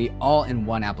composability all in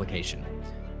one application.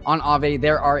 On Aave,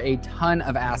 there are a ton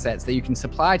of assets that you can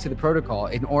supply to the protocol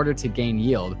in order to gain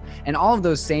yield, and all of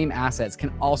those same assets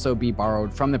can also be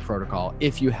borrowed from the protocol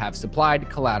if you have supplied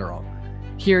collateral.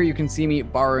 Here you can see me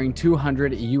borrowing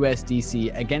 200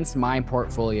 USDC against my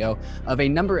portfolio of a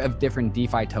number of different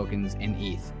DeFi tokens in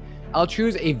ETH. I'll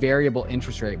choose a variable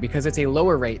interest rate because it's a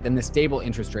lower rate than the stable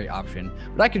interest rate option,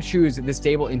 but I could choose the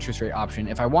stable interest rate option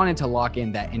if I wanted to lock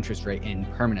in that interest rate in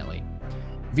permanently.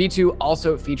 V2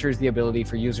 also features the ability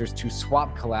for users to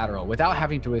swap collateral without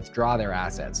having to withdraw their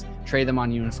assets, trade them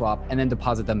on Uniswap, and then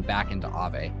deposit them back into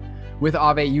Aave. With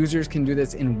Aave, users can do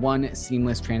this in one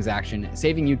seamless transaction,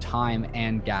 saving you time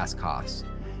and gas costs.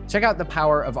 Check out the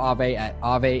power of Aave at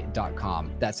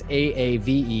aave.com. That's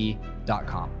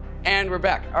AAVE.com. And we're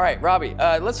back. All right, Robbie,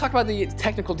 let's talk about the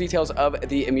technical details of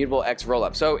the Immutable X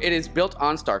rollup. So it is built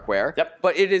on Starkware,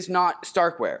 but it is not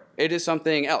Starkware. It is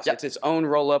something else. It's its own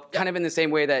rollup, kind of in the same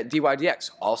way that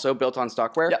DYDX, also built on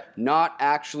Starkware, not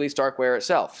actually Starkware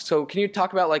itself. So can you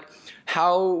talk about, like,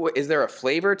 how, is there a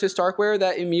flavor to Starkware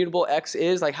that Immutable X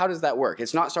is? Like, how does that work?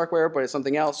 It's not Starkware, but it's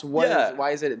something else. Why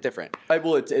is it different?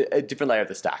 Well, it's a different layer of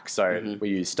the stack. So we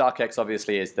use StarkX,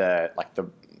 obviously, as the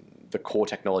core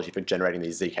technology for generating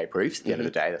these ZK proofs. At the end of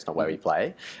the day, that's not where we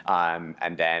play.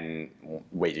 And then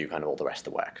we do kind of all the rest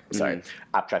of the work. So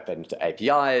abstract that into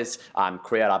APIs,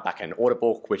 create our backend order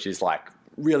book, which is like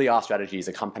really our strategy as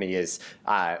a company is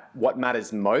what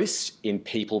matters most in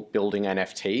people building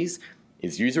NFTs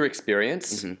is user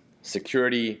experience,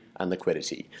 security, and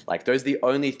liquidity. Like, those are the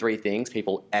only three things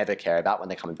people ever care about when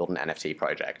they come and build an NFT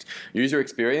project. User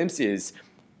experience is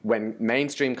when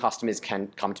mainstream customers can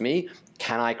come to me,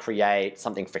 can I create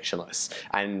something frictionless?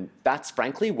 And that's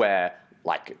frankly where,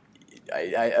 like,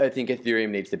 I think Ethereum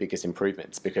needs the biggest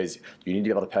improvements, because you need to be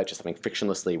able to purchase something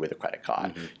frictionlessly with a credit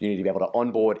card. You need to be able to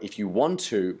onboard if you want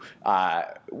to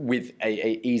with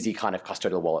a easy kind of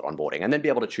custodial wallet onboarding, and then be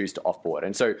able to choose to offboard.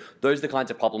 And so those are the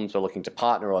kinds of problems we're looking to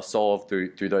partner or solve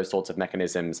through those sorts of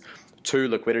mechanisms. To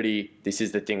liquidity, this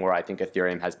is the thing where I think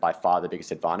Ethereum has by far the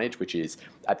biggest advantage, which is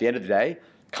at the end of the day,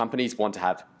 companies want to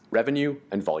have revenue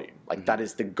and volume. Like that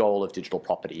is the goal of digital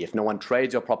property. If no one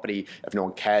trades your property, if no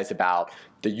one cares about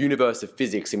the universe of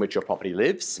physics in which your property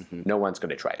lives, no one's going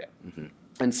to trade it.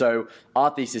 And so our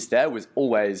thesis there was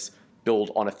always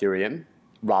build on Ethereum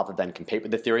rather than compete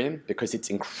with Ethereum, because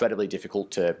it's incredibly difficult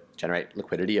to generate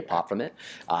liquidity apart from it.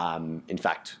 In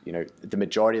fact, the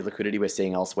majority of liquidity we're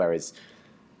seeing elsewhere is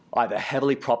either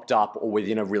heavily propped up or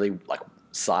within a really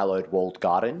siloed walled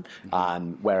garden,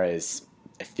 whereas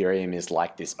Ethereum is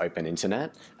like this open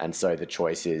internet. And so the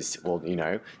choice is,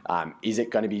 is it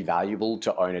going to be valuable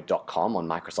to own a .com on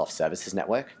Microsoft Services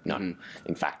Network? No.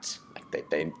 In fact,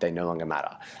 they no longer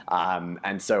matter.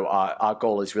 And so our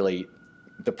goal is really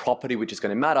the property which is going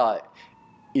to matter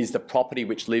is the property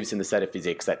which lives in the set of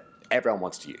physics that everyone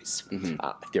wants to use,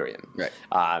 Ethereum. Right.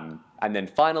 And then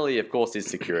finally, of course, is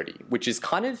security, which is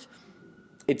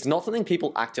it's not something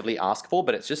people actively ask for,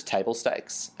 but it's just table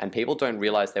stakes. And people don't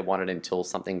realize they want it until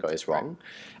something goes wrong.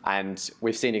 And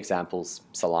we've seen examples,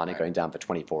 Solana going down for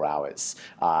 24 hours,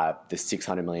 the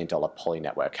 $600 million Poly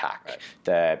network hack,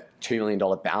 the $2 million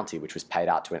bounty, which was paid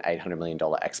out to an $800 million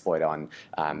exploit on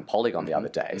Polygon the other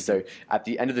day. So at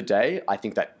the end of the day, I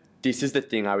think that this is the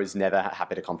thing I was never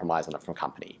happy to compromise on it from a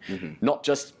company. Not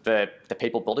just for the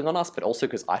people building on us, but also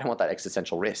because I don't want that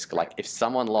existential risk. Like if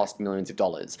someone lost millions of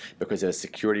dollars because of a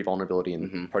security vulnerability in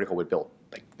the protocol we built,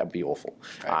 that'd be awful.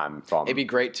 It'd be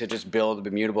great to just build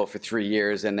Immutable for 3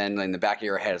 years, and then in the back of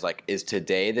your head is is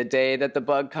today the day that the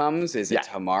bug comes? Is it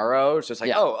tomorrow? It's just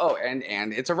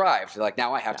and it's arrived.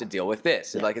 Now I have to deal with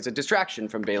this. It's a distraction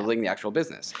from building the actual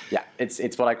business. Yeah,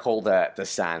 it's what I call the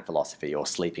SAN philosophy, or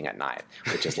sleeping at night,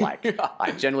 which is I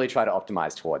generally try to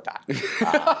optimize toward that.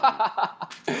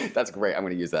 That's great. I'm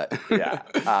going to use that. I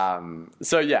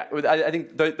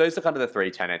think those are kind of the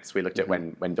three tenets we looked at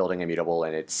when building Immutable,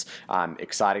 and it's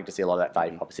exciting to see a lot of that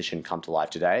value proposition come to life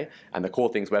today. And the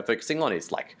core things we're focusing on is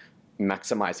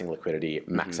maximizing liquidity,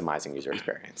 maximizing user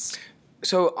experience.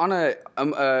 So on a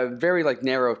very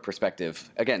narrow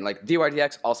perspective, again,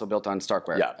 DYDX also built on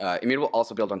Starkware, Immutable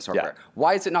also built on Starkware.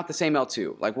 Why is it not the same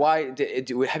L2? Why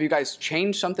have you guys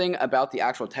changed something about the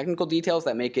actual technical details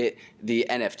that make it the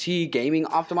NFT gaming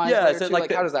optimized? Yeah, so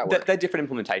how does that work? They're different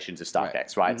implementations of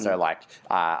StarkX, right? So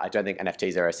I don't think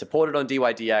NFTs are supported on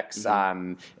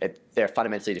DYDX. They're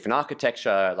fundamentally different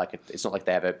architecture. It's not like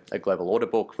they have a global order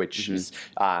book, which is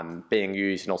being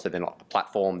used, and also they're not a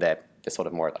platform. They're sort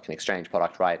of more like an exchange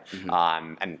product, right?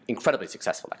 And incredibly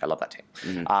successful. I love that team.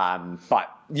 But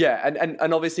yeah,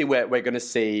 and obviously we're going to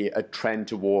see a trend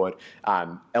toward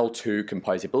L2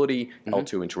 composability,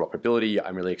 L2 interoperability.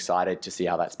 I'm really excited to see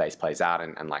how that space plays out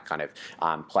and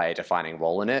play a defining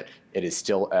role in it. It is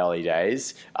still early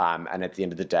days, and at the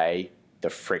end of the day, the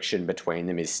friction between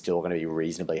them is still going to be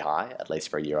reasonably high, at least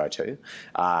for a year or two.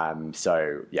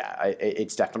 So yeah,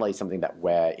 it's definitely something that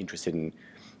we're interested in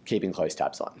keeping close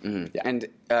tabs on. And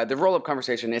the roll-up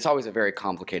conversation, it's always a very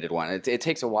complicated one. It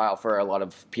takes a while for a lot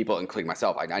of people, including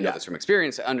myself, I know this from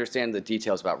experience, to understand the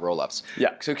details about roll-ups.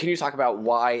 So can you talk about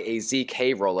why a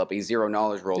ZK roll-up, a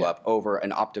zero-knowledge roll-up, over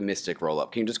an optimistic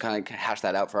roll-up? Can you just kind of hash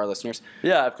that out for our listeners?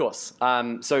 Yeah, of course.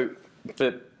 So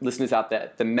for listeners out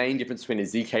there, the main difference between a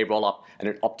ZK rollup and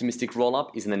an optimistic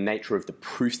rollup is in the nature of the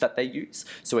proofs that they use.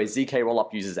 So a ZK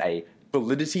rollup uses a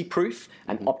validity proof,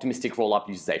 and optimistic rollup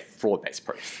uses a fraud-based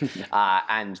proof.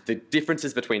 And the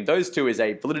differences between those two is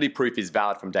a validity proof is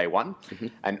valid from day one,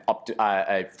 and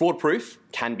a fraud proof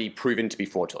can be proven to be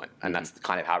fraudulent, and that's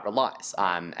kind of how it relies.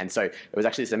 And so it was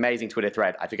actually this amazing Twitter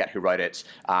thread. I forget who wrote it.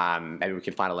 Maybe we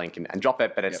can find a link and drop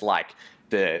it, but it's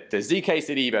the ZK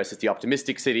city versus the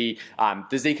optimistic city.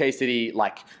 The ZK city,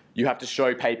 you have to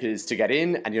show papers to get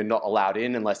in, and you're not allowed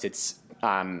in unless it's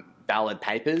valid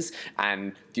papers.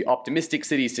 And the optimistic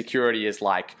city security is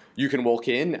you can walk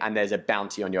in and there's a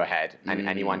bounty on your head, and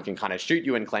anyone can kind of shoot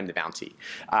you and claim the bounty.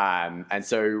 And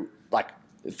so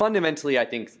fundamentally, I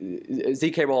think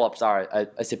ZK rollups are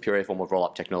a superior form of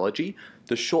rollup technology.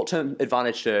 The short-term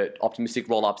advantage to optimistic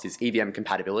rollups is EVM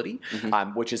compatibility,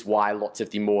 which is why lots of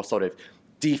the more sort of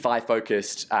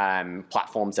DeFi-focused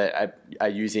platforms are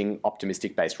using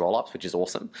optimistic-based rollups, which is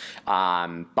awesome.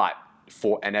 But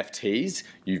for NFTs,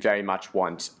 you very much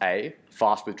want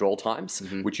fast withdrawal times,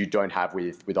 which you don't have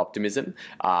with Optimism,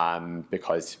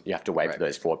 because you have to wait for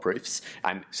those fraud proofs.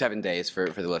 And 7 days for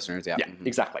the listeners,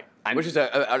 exactly. And which is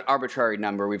an arbitrary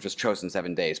number. We've just chosen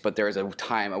 7 days, but there is a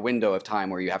window of time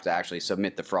where you have to actually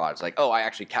submit the fraud. It's I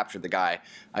actually captured the guy.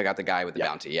 I got the guy with the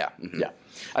bounty. And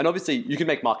obviously you can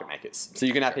make market makers. So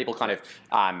you can have people kind of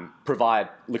provide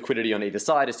liquidity on either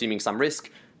side, assuming some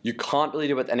risk. You can't really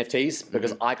do it with NFTs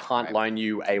because I can't loan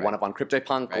you a one-of-one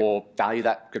CryptoPunk or value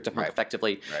that CryptoPunk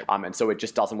effectively. And so it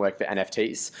just doesn't work for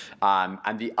NFTs.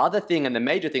 And the other thing, and the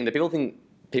major thing that people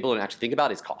don't actually think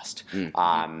about is cost.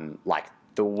 Like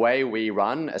the way we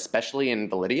run, especially in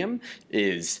Validium,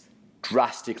 is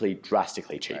drastically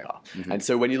cheaper. And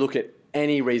so when you look at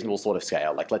any reasonable sort of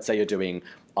scale, like let's say you're doing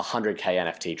 100K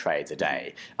NFT trades a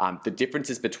day, the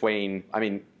differences between, I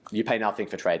mean, you pay nothing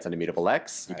for trades on Immutable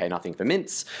X, you pay nothing for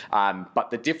mints, but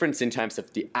the difference in terms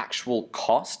of the actual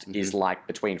cost is like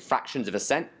between fractions of a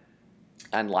cent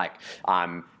and like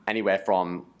anywhere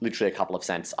from literally a couple of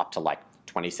cents up to like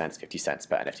 20 cents, 50 cents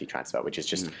per NFT transfer, which is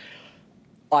just,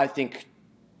 I think,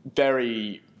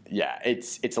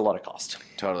 it's a lot of cost.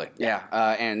 Totally. Yeah.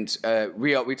 And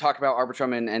we talk about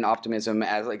Arbitrum and Optimism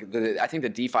as like I think the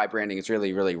DeFi branding is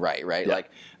really right? Yeah. Like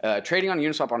trading on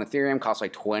Uniswap on Ethereum costs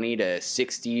like $20 to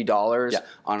 $60.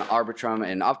 On Arbitrum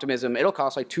and Optimism, it'll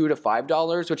cost like $2 to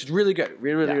 $5, which is really good.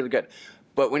 Really good.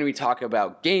 But when we talk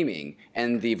about gaming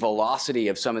and the velocity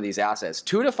of some of these assets,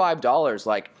 $2 to $5,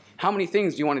 like how many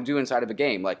things do you want to do inside of a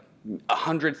game? Like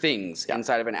 100 things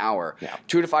inside of an hour. $2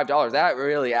 to $5, that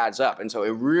really adds up. And so it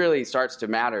really starts to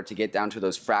matter to get down to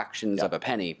those fractions of a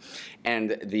penny.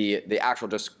 And the actual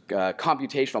just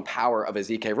computational power of a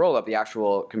ZK rollup, the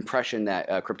actual compression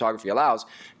that cryptography allows,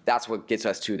 that's what gets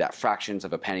us to that fractions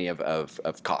of a penny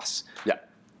of costs.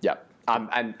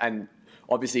 And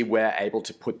obviously, we're able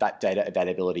to put that data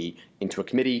availability into a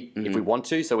committee if we want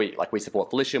to. So we support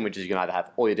Volition, which is you can either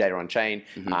have all your data on chain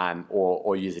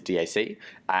or use a DAC.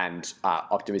 And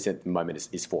Optimism at the moment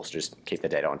is forced to just keep the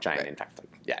data on chain. In fact,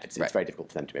 it's very difficult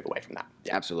for them to move away from that.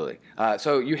 Absolutely.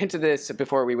 So you hinted this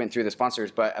before we went through the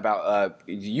sponsors, but about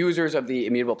users of the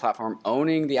Immutable platform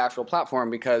owning the actual platform,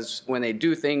 because when they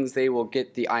do things, they will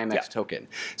get the IMX token.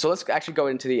 So let's actually go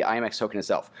into the IMX token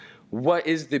itself. What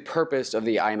is the purpose of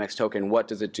the IMX token? What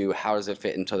does it do? How does it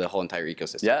fit into the whole entire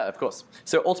ecosystem? Yeah, of course.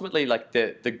 So ultimately, like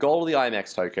the goal of the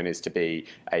IMX token is to be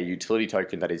a utility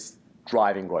token that is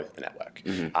driving growth of the network.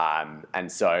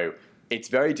 And so it's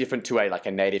very different to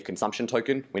a native consumption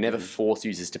token. We never force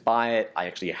users to buy it. I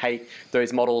actually hate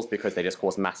those models because they just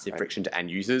cause massive friction to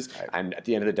end users. And at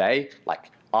the end of the day,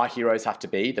 like our heroes have to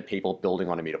be the people building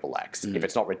on Immutable X. If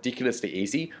it's not ridiculously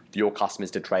easy for your customers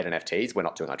to trade NFTs, we're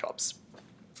not doing our jobs.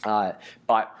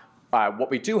 But what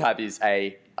we do have is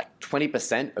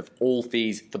 20% of all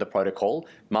fees for the protocol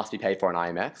must be paid for on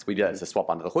IMX. We do that as a swap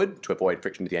under the hood to avoid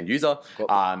friction to the end user.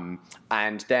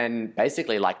 And then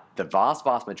basically the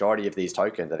vast majority of these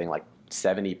tokens, I think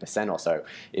 70% or so,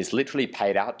 is literally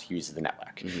paid out to users of the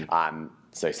network.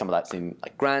 So some of that's in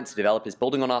grants to developers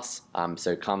building on us.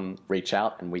 So come reach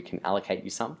out and we can allocate you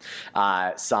some.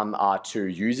 Some are to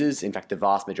users. In fact, the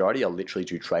vast majority are literally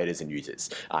to traders and users.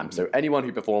 So anyone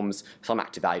who performs some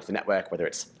active value to the network, whether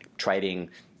it's trading,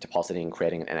 depositing,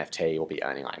 creating an NFT, will be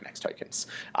earning IMX tokens.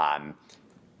 I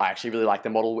actually really like the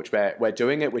model which we're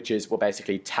doing it, which is we'll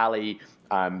basically tally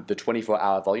the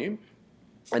 24-hour volume.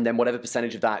 And then whatever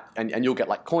percentage of that, and you'll get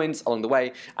coins along the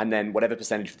way, and then whatever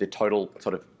percentage of the total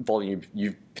sort of volume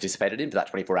you've participated in for that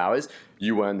 24 hours,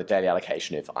 you earn the daily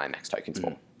allocation of IMX tokens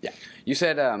for. Yeah. You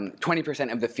said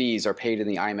 20% of the fees are paid in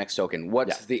the IMX token.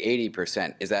 What's the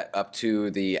 80%? Is that up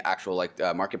to the actual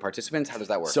market participants? How does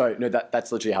that work? So no,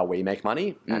 that's literally how we make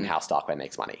money and how Starkware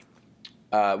makes money.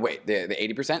 Wait, the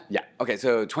 80%? Yeah. Okay,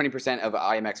 so 20% of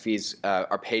IMX fees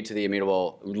are paid to the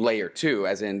Immutable layer 2,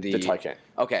 as in the token.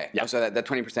 Okay, so that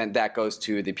 20%, that goes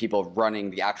to the people running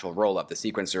the actual rollup, the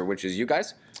sequencer, which is you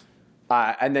guys?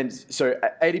 And then, so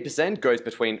 80% goes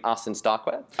between us and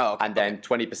Starkware, and then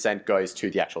 20% goes to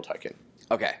the actual token.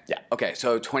 Okay. Yeah. Okay.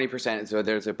 So 20%. So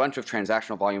there's a bunch of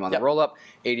transactional volume on the rollup.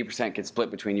 80% gets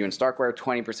split between you and Starkware.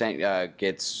 20%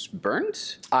 gets burned.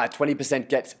 20%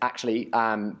 gets actually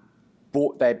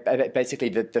basically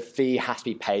the fee has to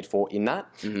be paid for in that,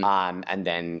 and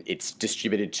then it's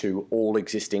distributed to all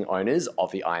existing owners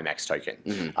of the IMX token.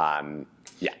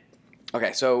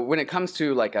 Okay, so when it comes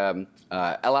to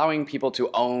allowing people to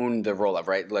own the rollup,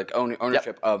 right?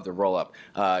 Ownership of the rollup,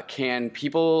 can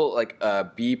people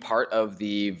be part of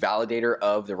the validator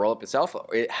of the rollup itself?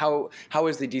 How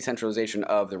is the decentralization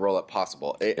of the rollup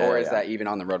possible, or is that even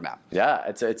on the roadmap? Yeah,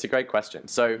 it's a great question.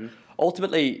 So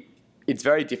ultimately, it's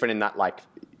very different in that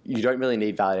you don't really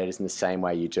need validators in the same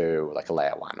way you do a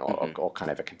layer 1 or kind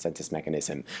of a consensus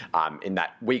mechanism, in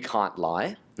that we can't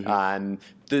lie.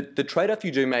 The trade-off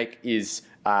you do make is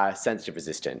sensitive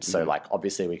resistance. So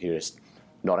obviously we could just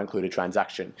not include a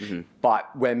transaction.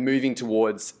 But we're moving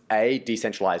towards A,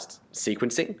 decentralized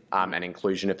sequencing and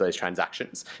inclusion of those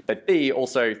transactions, but B,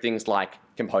 also things like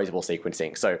composable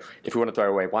sequencing. So if we want to throw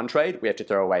away one trade, we have to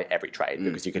throw away every trade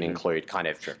because you can include kind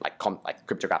of like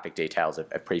cryptographic details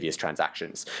of previous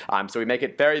transactions. So we make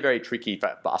it very, very tricky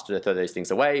for us to throw those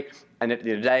things away. And at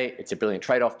the end of the day, it's a brilliant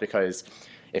trade-off because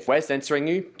if we're censoring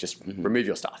you, just remove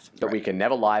your stuff. But we can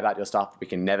never lie about your stuff. We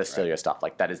can never steal your stuff.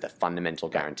 Like that is the fundamental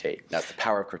guarantee. That's the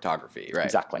power of cryptography, right?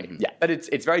 Exactly. Yeah, but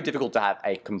it's very difficult to have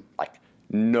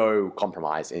no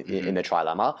compromise in the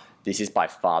trilemma. This is by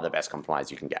far the best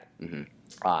compromise you can get.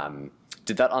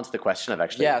 Did that answer the question?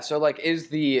 So like, is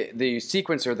the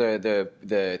sequencer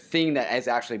the thing that is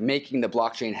actually making the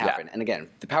blockchain happen? And again,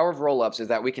 the power of rollups is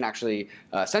that we can actually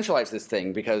centralize this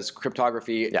thing because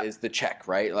cryptography is the check,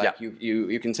 right? Like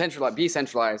you can be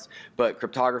centralized, but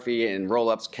cryptography and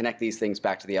rollups connect these things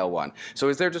back to the L1. So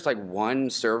is there just like one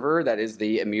server that is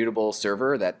the immutable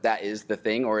server that is the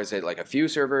thing, or is it like a few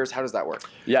servers? How does that work?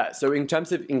 Yeah. So in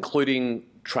terms of including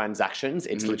transactions,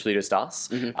 it's literally just us.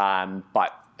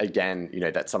 But again,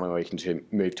 that's something where we can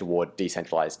move toward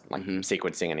decentralized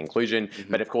sequencing and inclusion.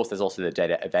 But of course, there's also the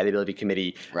data availability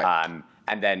committee. And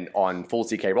then on full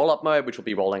ZK rollup mode, which will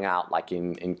be rolling out like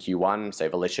in Q1, so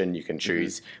Volition, you can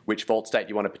choose which vault state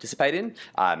you want to participate in.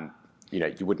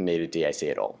 You wouldn't need a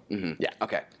DAC at all. Yeah.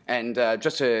 Okay. And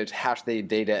just to hash the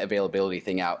data availability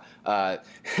thing out,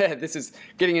 this is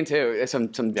getting into some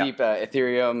deep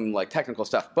Ethereum like technical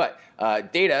stuff. But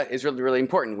data is really, really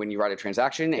important. When you write a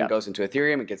transaction and it goes into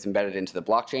Ethereum, it gets embedded into the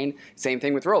blockchain. Same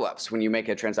thing with rollups. When you make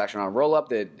a transaction on a rollup,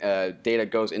 the data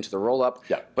goes into the rollup,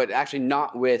 but actually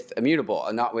not with Immutable,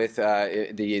 not with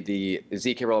the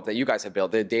ZK rollup that you guys have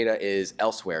built. The data is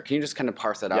elsewhere. Can you just kind of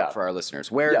parse that out for our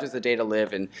listeners? Where does the data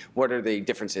live, and what are the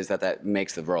differences that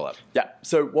makes the rollup? Yeah.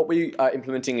 So what we are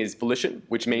implementing is Volition,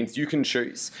 which means you can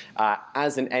choose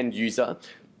as an end user,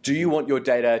 do you want your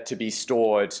data to be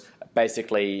stored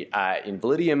basically in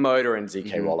Validium mode or in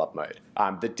ZK rollup mode?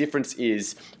 The difference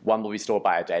is one will be stored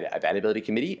by a data availability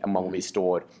committee and one will be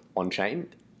stored on-chain.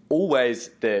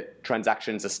 Always the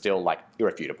transactions are still like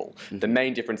irrefutable. The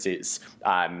main difference is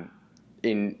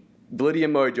in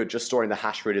Validium mode, you're just storing the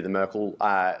hash root of the Merkle,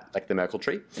 like the Merkle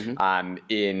tree.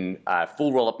 In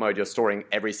full rollup mode, you're storing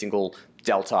every single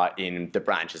delta in the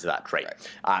branches of that tree.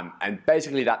 And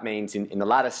basically that means in the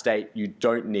latter state, you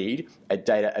don't need a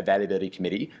data availability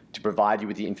committee to provide you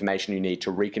with the information you need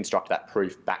to reconstruct that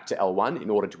proof back to L1 in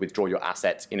order to withdraw your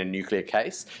assets in a nuclear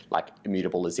case, like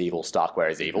immutable is evil,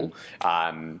 Starkware is evil.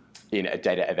 In a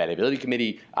data availability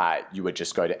committee, you would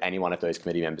just go to any one of those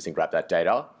committee members and grab that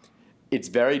data. It's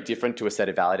very different to a set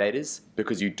of validators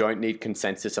because you don't need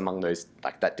consensus among those,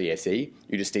 like that DSE.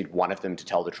 You just need one of them to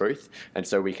tell the truth. And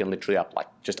so we can literally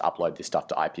just upload this stuff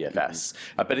to IPFS.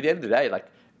 But at the end of the day, like,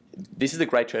 this is a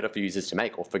great trade-off for users to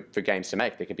make or for games to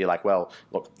make. They could be like, well,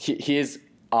 look, here's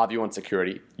our view on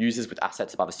security. Users with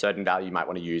assets above a certain value might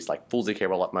want to use like full ZK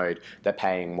rollup mode. They're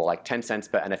paying more like 10 cents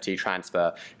per NFT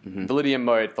transfer. Validium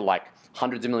mode for like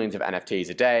hundreds of millions of NFTs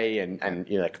a day and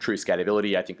like true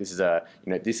scalability. I think this is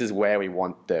this is where we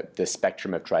want the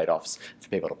spectrum of trade-offs for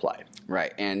people to play.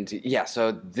 Right. And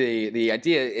so the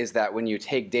idea is that when you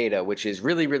take data, which is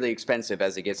really, really expensive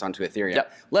as it gets onto Ethereum,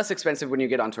 less expensive when you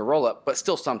get onto a rollup, but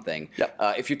still something.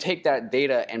 If you take that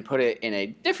data and put it in a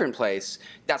different place,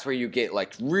 that's where you get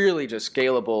like really just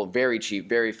scalable, very cheap,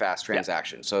 very fast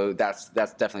transactions. So that's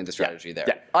definitely the strategy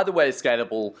there. Other way is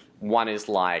scalable. One is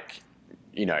like,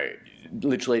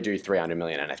 literally do 300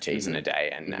 million NFTs in a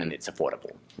day and it's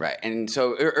affordable. Right. And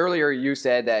so earlier you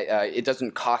said that it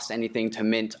doesn't cost anything to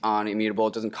mint on Immutable.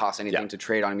 It doesn't cost anything to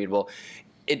trade on Immutable.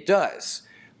 It does.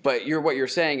 But what you're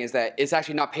saying is that it's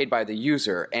actually not paid by the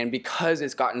user. And because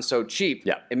it's gotten so cheap,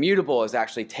 Immutable is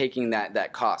actually taking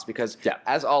that cost. Because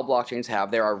as all blockchains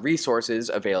have, there are resources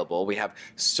available. We have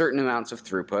certain amounts of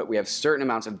throughput. We have certain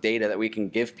amounts of data that we can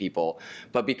give people.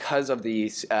 But because of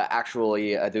these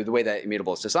the way that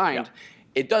Immutable is designed,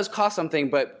 it does cost something,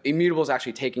 but Immutable is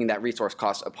actually taking that resource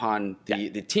cost upon the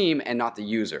team and not the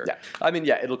user.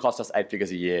 It'll cost us 8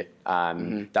 figures a year.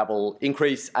 That will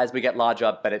increase as we get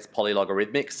larger, but it's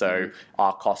polylogarithmic, so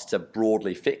our costs are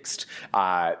broadly fixed.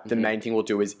 The main thing we'll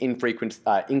do is increase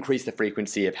the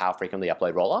frequency of how frequently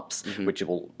upload rollups, which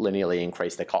will linearly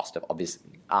increase the cost of obviously.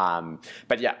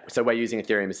 So we're using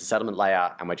Ethereum as a settlement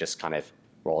layer, and we're just kind of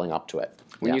rolling up to it.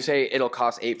 When you say it'll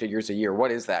cost 8 figures a year,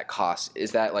 what is that cost?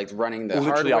 Is that like running the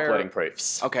Literally hardware? uploading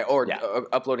proofs. Okay, or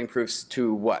uploading proofs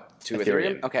to what? To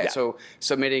Ethereum? Okay, so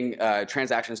submitting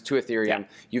transactions to Ethereum,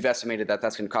 you've estimated that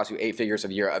that's going to cost you 8 figures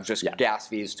a year of just gas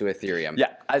fees to Ethereum.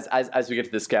 Yeah, as we get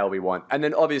to the scale we want. And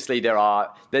then obviously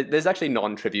there's actually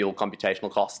non-trivial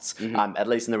computational costs, at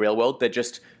least in the real world. They're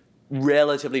just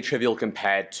relatively trivial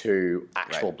compared to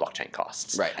actual blockchain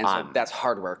costs. Right, and so that's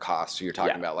hardware costs you're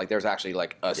talking about. Like there's actually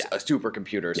like a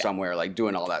supercomputer somewhere like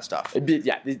doing all that stuff.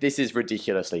 Yeah, this is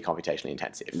ridiculously computationally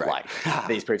intensive. Right. Like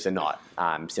these proofs are not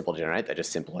simple to generate. They're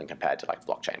just simple and compared to like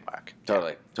blockchain work.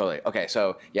 Totally. Okay,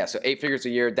 so 8 figures a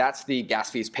year. That's the gas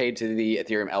fees paid to the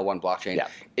Ethereum L1 blockchain. Yeah.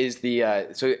 Is the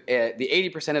the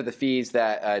 80% of the fees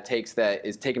that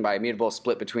is taken by Immutable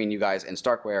split between you guys and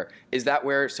Starkware? Is that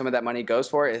where some of that money goes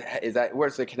for? Is that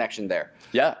where's the connection there?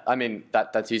 Yeah, I mean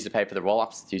that's used to pay for the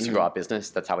roll-ups. It's used to grow our business.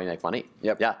 That's how we make money.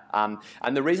 Yep. Yeah.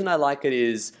 And the reason I like it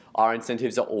is our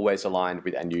incentives are always aligned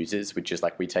with end users, which is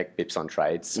like we take bips on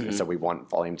trades, so we want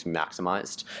volume to be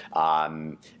maximized.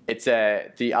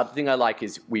 The other thing I like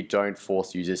is we don't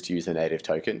force users to use the native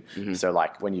token. So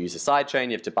like when you use a sidechain,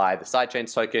 you have to buy the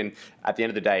sidechain's token. At the end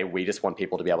of the day, we just want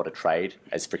people to be able to trade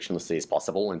as frictionlessly as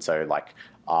possible, and so like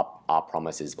our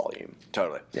promise is volume.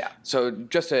 Totally. Yeah. So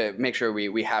just to make sure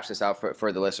we hash this out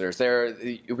for the listeners,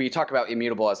 we talk about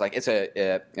Immutable as like it's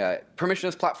a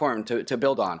permissionless platform to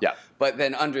build on. Yeah. But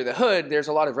then under the hood, there's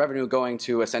a lot of revenue going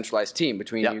to a centralized team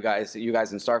between you guys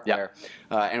and Starkware.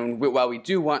 And while we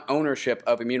do want ownership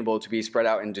of Immutable to be spread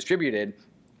out and distributed,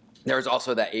 there's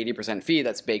also that 80% fee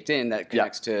that's baked in that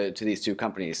connects to these two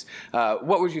companies.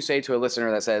 What would you say to a listener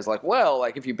that says, like, well,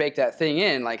 like if you bake that thing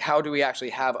in, like how do we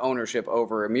actually have ownership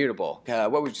over Immutable?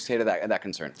 What would you say to that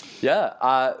concern?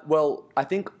 Yeah. Well, I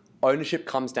think ownership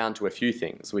comes down to a few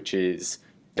things, which is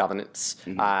governance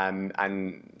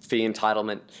and fee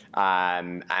entitlement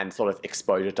and sort of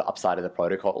exposure to upside of the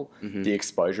protocol. The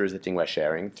exposure is the thing we're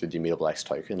sharing through the Immutable X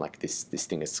token. Like this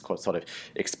thing is sort of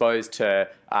exposed to,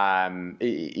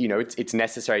 it's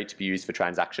necessary to be used for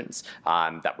transactions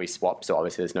that we swap. So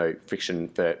obviously there's no friction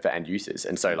for end users.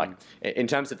 And so like in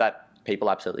terms of that,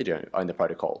 people absolutely do own the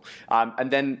protocol.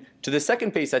 And then to the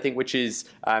second piece, I think, which is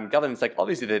governance, like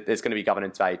obviously there's going to be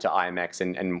governance value to IMX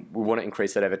and we want to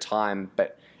increase it over time,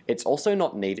 but it's also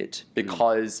not needed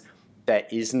because there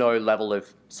is no level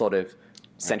of sort of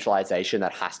centralization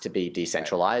that has to be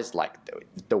decentralized. Like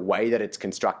the way that it's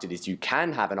constructed is you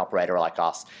can have an operator like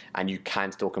us and you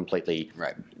can still completely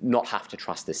not have to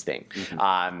trust this thing.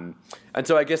 And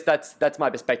so I guess that's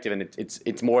my perspective, and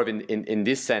it's more of in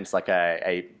this sense like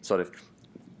a sort of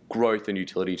growth and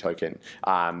utility token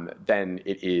than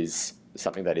it is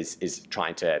something that is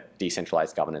trying to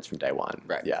decentralize governance from day one.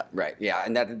 Yeah,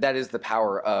 and that is the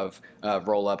power of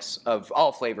rollups of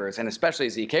all flavors, and especially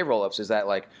ZK rollups, is that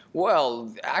like, well,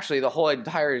 actually the whole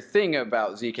entire thing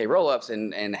about ZK rollups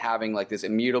and having like this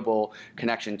immutable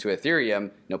connection to Ethereum,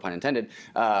 no pun intended,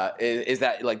 is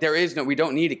that like we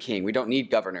don't need a king, we don't need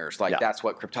governors, like that's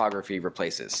what cryptography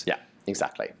replaces. Yeah.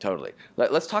 Exactly. Totally.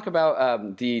 Let's talk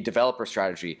about the developer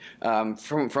strategy.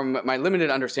 From my limited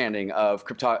understanding of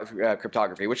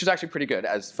cryptography, which is actually pretty good,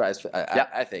 I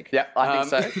think. Yeah, I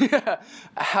think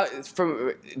so.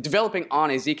 From developing on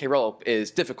a ZK rollup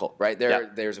is difficult, right?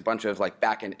 There's a bunch of like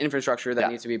backend infrastructure that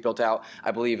needs to be built out.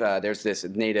 I believe there's this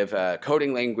native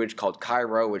coding language called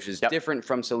Cairo, which is different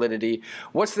from Solidity.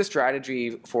 What's the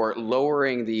strategy for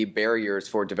lowering the barriers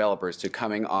for developers to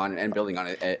coming on and building on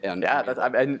it?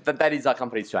 That is our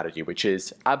company's strategy, which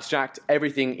is abstract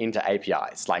everything into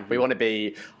APIs. Like we want to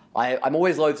be, I'm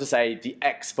always loath to say the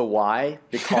X for Y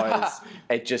because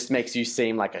it just makes you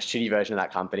seem like a shitty version of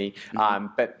that company.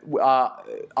 But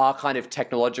our kind of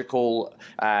technological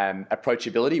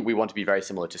approachability, we want to be very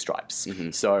similar to Stripe's.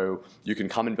 So you can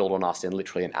come and build on us in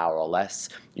literally an hour or less.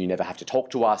 You never have to talk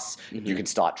to us. You can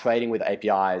start trading with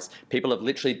APIs. People have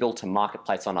literally built a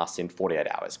marketplace on us in 48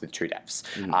 hours with 2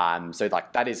 devs. So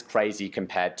like that is crazy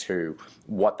compared to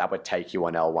what that would take you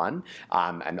on L1.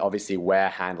 And obviously we're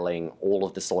handling all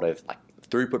of the sort of like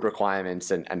throughput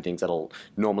requirements and things that'll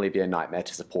normally be a nightmare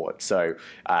to support. So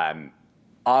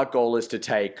our goal is to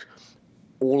take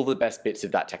all of the best bits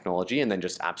of that technology and then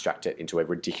just abstract it into a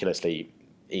ridiculously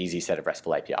easy set of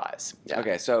RESTful APIs. Yeah.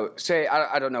 Okay, so say,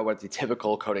 I don't know what the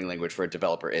typical coding language for a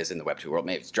developer is in the Web2 world.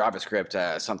 Maybe it's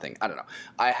JavaScript, something. I don't know.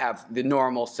 I have the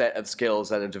normal set of skills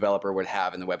that a developer would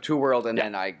have in the Web2 world, and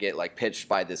then I get like pitched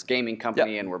by this gaming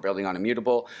company, and we're building on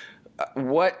Immutable.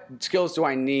 What skills do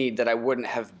I need that I wouldn't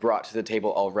have brought to the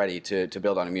table already to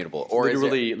build on Immutable? Or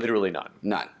literally none.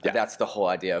 None. Yeah. That's the whole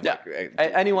idea of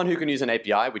anyone who can use an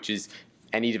API, which is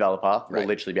any developer will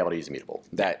literally be able to use Immutable.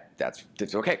 That's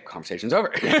okay. Conversation's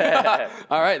over.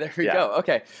 All right, there we go.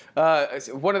 Okay.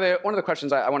 So one of the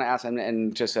questions I want to ask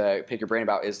and just pick your brain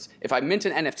about is if I mint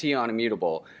an NFT on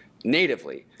Immutable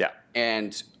natively,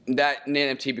 and that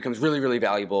NFT becomes really, really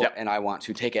valuable, and I want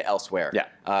to take it elsewhere,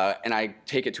 and I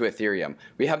take it to Ethereum.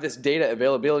 We have this data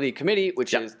availability committee,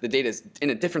 which is the data is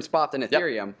in a different spot than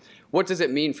Ethereum. What does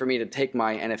it mean for me to take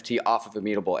my NFT off of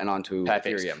Immutable and onto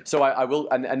Ethereum? So I will,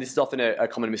 and this is often a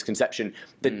common misconception.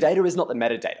 The data is not the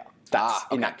metadata that's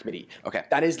in that committee. Okay.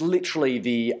 That is literally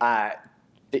the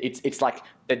it's like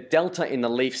the delta in the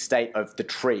leaf state of the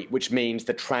tree, which means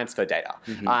the transfer data.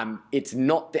 It's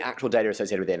not the actual data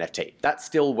associated with the NFT. That's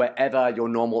still wherever your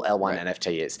normal L1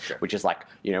 NFT is, which is like,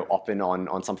 often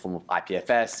on some form of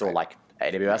IPFS or like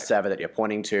AWS server that you're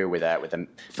pointing to with a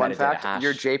Fun metadata fact, hash.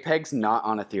 your JPEG's not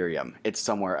on Ethereum. It's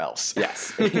somewhere else.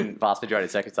 Yes, in vast majority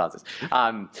of circumstances.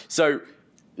 So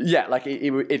yeah, like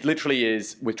it literally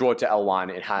is withdrawn to L1.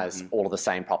 It has all of the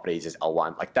same properties as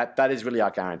L1. Like that is really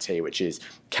our guarantee, which is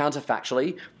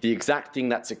counterfactually, the exact thing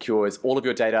that secures all of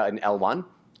your data in L1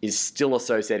 is still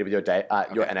associated with your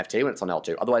your NFT when it's on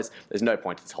L2. Otherwise, there's no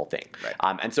point to this whole thing.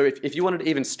 And so if you wanted to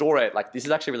even store it, like this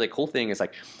is actually a really cool thing, is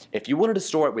like if you wanted to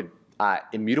store it with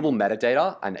immutable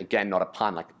metadata, and again, not a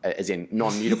pun, like as in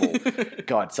non-mutable.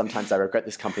 God, sometimes I regret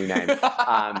this company name.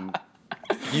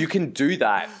 You can do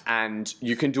that, and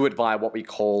you can do it via what we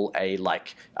call a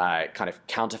kind of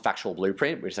counterfactual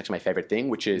blueprint, which is actually my favorite thing,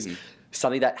 which is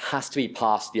something that has to be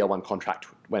past the L1 contract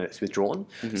when it's withdrawn.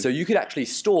 So you could actually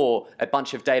store a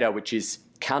bunch of data which is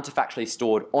counterfactually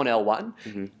stored on L1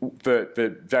 for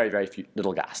very, very few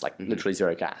little gas, like literally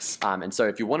zero gas. And so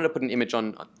if you wanted to put an image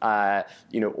on,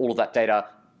 all of that data,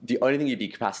 the only thing you'd be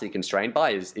capacity constrained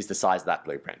by is the size of that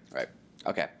blueprint. Right.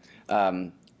 Okay.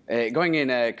 Going in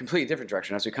a completely different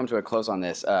direction as we come to a close on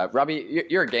this. Robbie,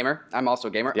 you're a gamer. I'm also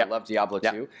a gamer. I love Diablo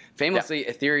 2. Famously,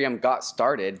 Ethereum got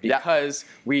started because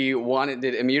we wanted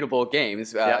immutable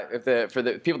games. For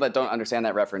the people that don't understand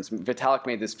that reference, Vitalik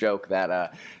made this joke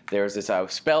that there was this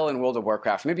spell in World of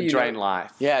Warcraft. Maybe Drain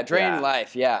life. Yeah, drain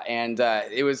life. Yeah, and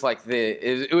it was like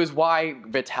it was why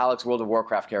Vitalik's World of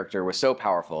Warcraft character was so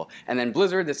powerful. And then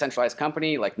Blizzard, the centralized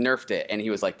company, nerfed it, and he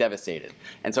was devastated.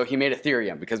 And so he made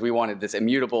Ethereum because we wanted this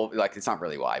immutable. It's not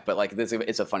really why, but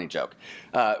it's a funny joke.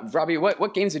 Robbie,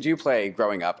 what games did you play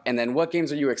growing up, and then what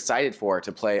games are you excited for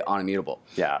to play on Immutable?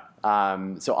 Yeah.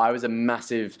 So I was a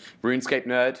massive RuneScape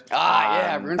nerd.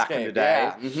 RuneScape. Back in the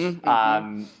day.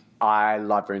 Yeah. I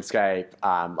love RuneScape.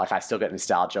 I still get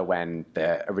nostalgia when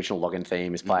the original login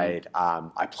theme is played.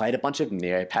 I played a bunch of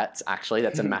Neopets, actually.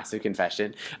 That's a massive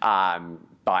confession.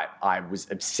 But I was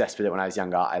obsessed with it when I was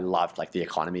younger. I loved the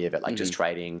economy of it, just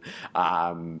trading.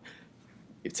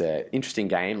 It's an interesting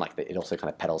game. It also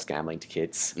kind of peddles gambling to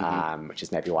kids, which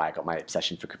is maybe why I got my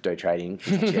obsession for crypto trading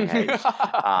from such a young age.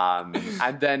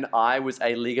 And then I was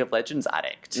a League of Legends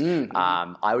addict.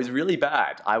 I was really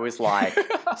bad. I was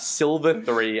silver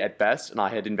 3 at best, and I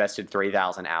had invested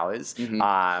 3,000 hours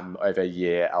over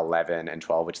year 11 and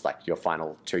 12, which is your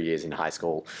final 2 years in high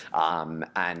school.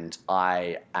 And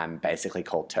I am basically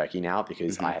called Turkey now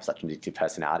because I have such an addictive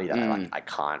personality that I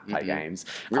can't play games.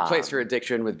 Replace your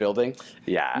addiction with building.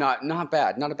 Yeah. Not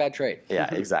bad. Not a bad trade.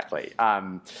 Yeah, exactly.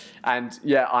 I'm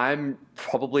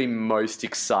probably most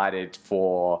excited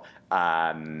for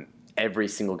every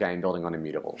single game building on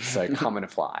Immutable. So come and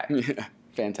apply. Yeah,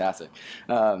 fantastic.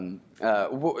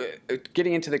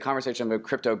 Getting into the conversation about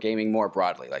crypto gaming more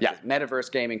broadly,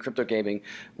 metaverse gaming, crypto gaming,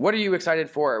 what are you excited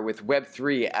for with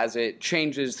Web3 as it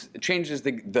changes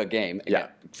the game? Again,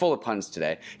 full of puns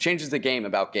today. Changes the game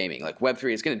about gaming.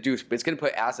 Web3 is going to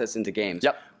put assets into games.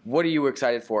 What are you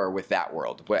excited for with that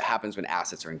world? What happens when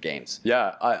assets are in games?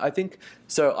 Yeah, I think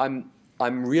so.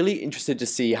 I'm really interested to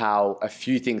see how a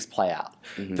few things play out.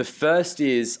 The first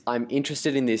is I'm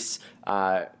interested in this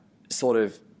sort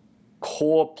of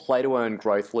core play-to-earn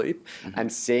growth loop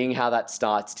and seeing how that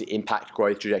starts to impact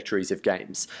growth trajectories of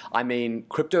games. I mean,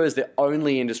 crypto is the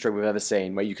only industry we've ever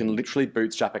seen where you can literally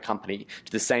bootstrap a company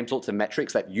to the same sorts of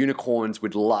metrics that unicorns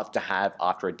would love to have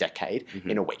after a decade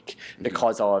in a week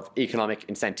because of economic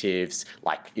incentives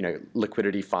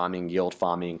liquidity farming, yield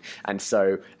farming. And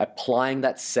so applying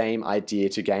that same idea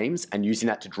to games and using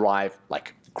that to drive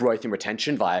growth and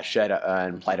retention via share to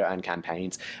earn, play to earn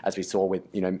campaigns, as we saw with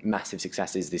massive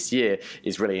successes this year,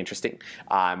 is really interesting.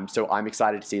 So I'm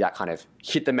excited to see that kind of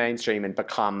hit the mainstream and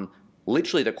become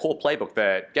literally the core playbook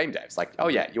for game devs.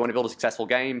 You want to build a successful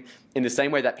game in the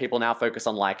same way that people now focus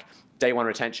on day 1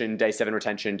 retention, day 7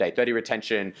 retention, day 30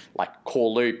 retention,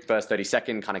 core loop, first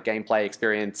 30-second kind of gameplay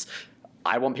experience.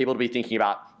 I want people to be thinking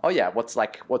about, oh yeah, what's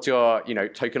your,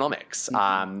 tokenomics?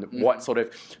 What sort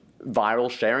of viral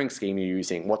sharing scheme you're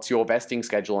using? What's your vesting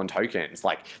schedule on tokens?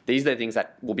 Like, these are the things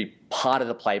that will be part of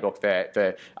the playbook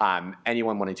for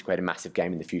anyone wanting to create a massive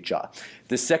game in the future.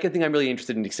 The second thing I'm really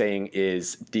interested in seeing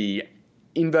is the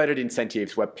inverted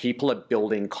incentives where people are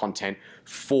building content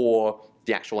for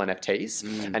the actual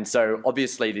NFTs. And so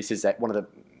obviously this is one of the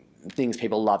things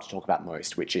people love to talk about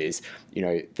most, which is,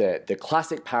 the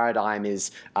classic paradigm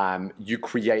is you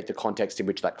create the context in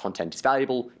which that content is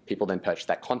valuable, people then purchase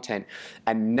that content.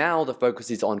 And now the focus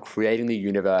is on creating the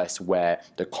universe where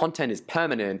the content is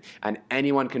permanent and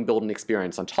anyone can build an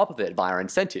experience on top of it via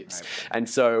incentives. Right. And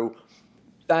so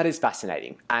that is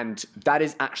fascinating. And that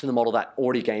is actually the model that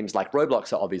already games like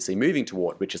Roblox are obviously moving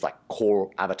toward, which is like core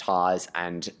avatars,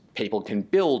 and people can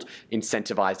build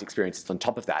incentivized experiences on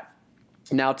top of that.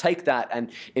 Now take that,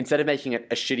 and instead of making it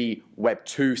a shitty Web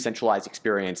 2 centralized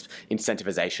experience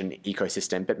incentivization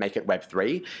ecosystem, but make it Web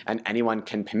 3, and anyone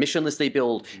can permissionlessly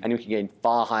build, anyone can gain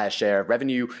far higher share of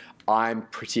revenue. I'm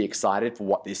pretty excited for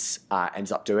what this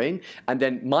ends up doing. And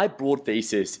then my broad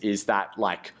thesis is that,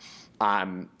 like,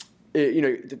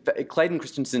 Clayton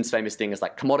Christensen's famous thing is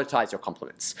like commoditize your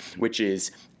compliments, which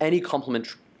is any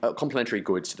complementary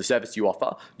goods to the service you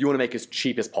offer, you want to make as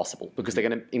cheap as possible because they're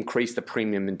going to increase the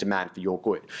premium and demand for your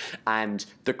good. And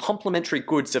the complementary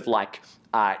goods of like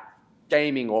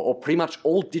gaming or pretty much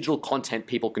all digital content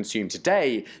people consume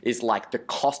today is like the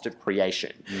cost of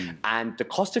creation. And the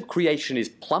cost of creation is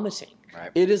plummeting. Right.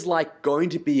 It is like going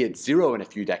to be at zero in a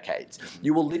few decades.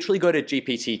 You will literally go to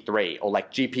GPT-3 or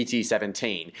like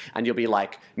GPT-17 and you'll be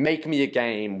like, make me a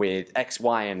game with X,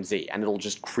 Y, and Z, and it'll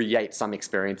just create some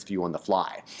experience for you on the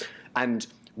fly. And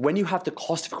when you have the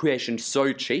cost of creation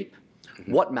so cheap,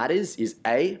 what matters is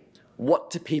A, what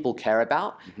do people care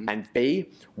about? And B,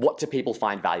 what do people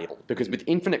find valuable? Because with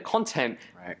infinite content,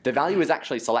 the value is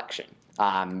actually selection.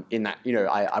 In that,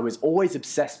 I was always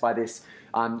obsessed by this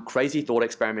crazy thought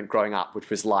experiment growing up, which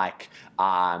was like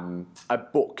a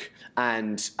book,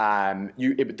 and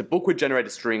the book would generate a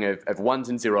string of ones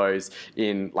and zeros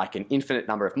in like an infinite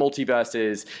number of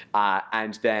multiverses,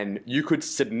 and then you could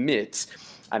submit,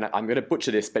 and I'm going to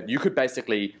butcher this, but you could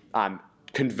basically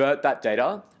convert that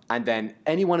data, and then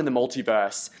anyone in the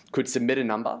multiverse could submit a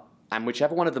number, and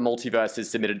whichever one of the multiverses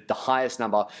submitted the highest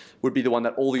number would be the one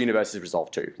that all the universes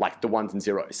resolved to, like the ones and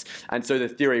zeros. And so the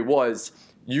theory was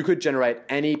you could generate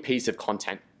any piece of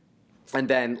content and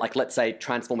then, like, let's say,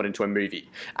 transform it into a movie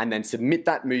and then submit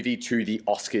that movie to the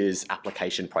Oscars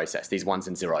application process, these ones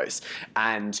and zeros.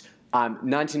 And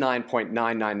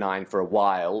 99.999 for a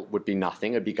while would be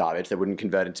nothing. It'd be garbage. They wouldn't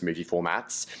convert into movie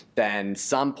formats. Then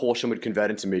some portion would convert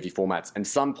into movie formats, and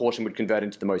some portion would convert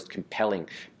into the most compelling,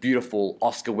 beautiful,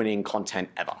 Oscar-winning content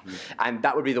ever. And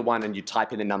that would be the one, and you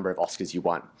type in the number of Oscars you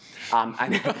won.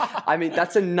 And I mean,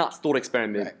 that's a nuts thought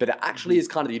experiment, but it actually is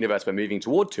kind of the universe we're moving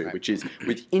toward to, which is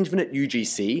with infinite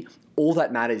UGC, all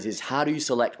that matters is how do you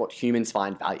select what humans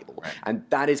find valuable? And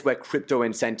that is where crypto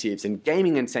incentives and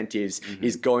gaming incentives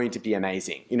is going to be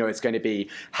amazing. It's going to be,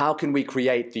 how can we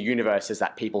create the universes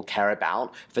that people care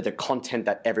about for the content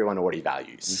that everyone already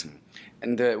values?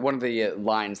 And one of the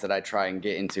lines that I try and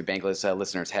get into Bankless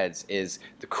listeners' heads is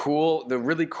the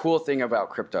really cool thing about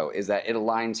crypto is that it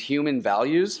aligns human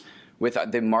values with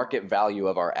the market value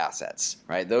of our assets,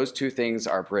 right? Those two things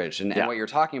are bridged. And what you're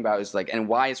talking about is like, and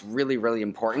why it's really, really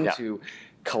important to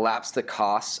collapse the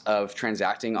costs of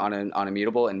transacting on an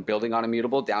immutable and building on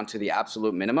immutable down to the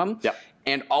absolute minimum.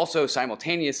 And also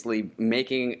simultaneously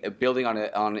building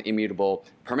on immutable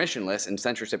permissionless and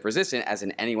censorship resistant, as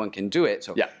in anyone can do it.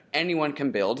 So anyone can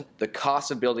build. The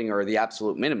cost of building are the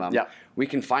absolute minimum. We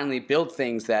can finally build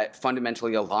things that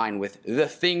fundamentally align with the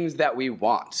things that we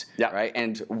want, right?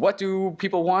 And what do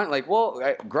people want? Like, well,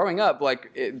 growing up,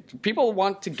 people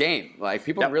want to game. Like,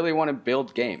 people really want to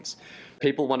build games.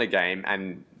 People want a game,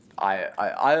 and I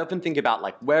often think about,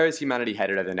 like, where is humanity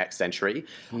headed over the next century?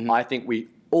 I think we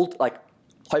all,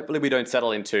 hopefully we don't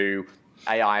settle into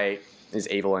AI is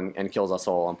evil and kills us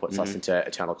all and puts us into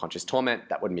eternal conscious torment.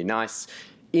 That wouldn't be nice.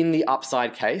 In the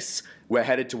upside case, we're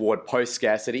headed toward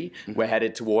post-scarcity. We're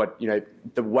headed toward,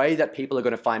 the way that people are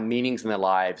going to find meanings in their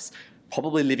lives,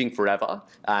 probably living forever,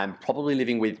 probably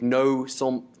living with no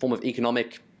form of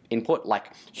economic input.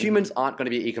 Like, humans aren't going to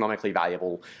be economically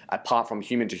valuable apart from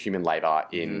human-to-human labor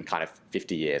in kind of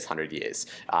 50 years, 100 years.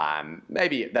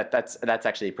 Maybe that's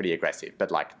actually pretty aggressive, but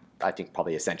I think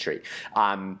probably a century.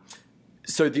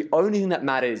 So the only thing that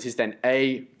matters is then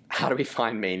A, how do we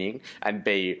find meaning? And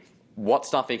B, what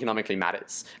stuff economically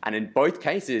matters. And in both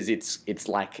cases, it's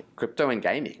like crypto and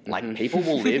gaming. Like people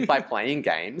will live by playing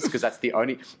games because that's the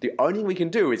only thing we can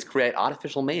do is create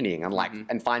artificial meaning and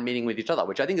and find meaning with each other,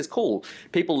 which I think is cool.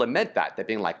 People lament that. They're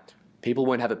being like, people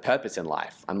won't have a purpose in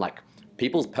life. I'm like,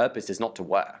 people's purpose is not to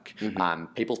work.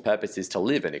 People's purpose is to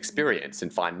live and experience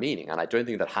and find meaning. And I don't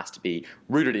think that has to be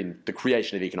rooted in the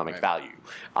creation of economic value.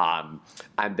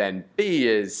 And then B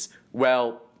is,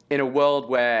 well, in a world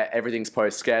where everything's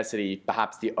post-scarcity,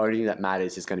 perhaps the only thing that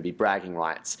matters is going to be bragging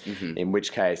rights, in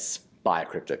which case, buy a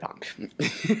CryptoPunk.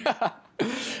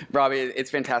 Robbie,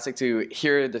 it's fantastic to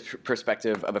hear the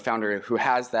perspective of a founder who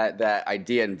has that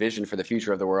idea and vision for the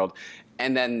future of the world,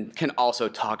 and then can also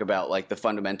talk about like the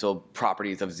fundamental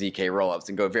properties of ZK rollups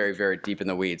and go very, very deep in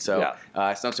the weeds. So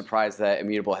it's no surprise that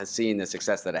Immutable has seen the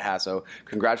success that it has. So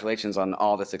congratulations on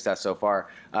all the success so far.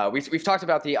 We've talked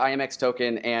about the IMX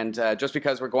token, and just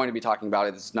because we're going to be talking about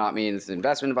it does not mean it's an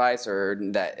investment advice or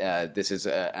that this is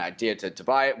an idea to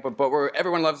buy it. But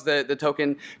everyone loves the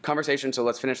token conversation, so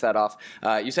let's finish that off.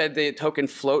 You said the token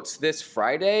floats this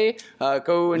Friday.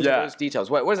 Go into those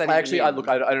details. What does that mean? I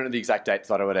don't know the exact date,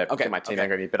 so I don't want to get my team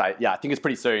angry at me. But I think it's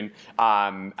pretty soon,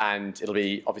 and it'll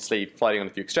be obviously floating on a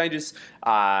few exchanges.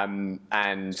 And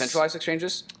centralized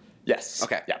exchanges? Yes.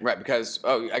 Okay. Yeah. Right. Because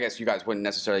I guess you guys wouldn't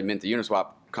necessarily mint the Uniswap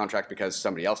contract because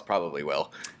somebody else probably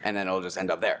will, and then it'll just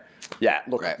end up there. Yeah.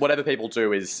 Look, whatever people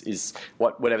do is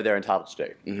whatever they're entitled to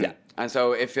do. Yeah. And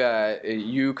so if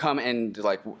you come and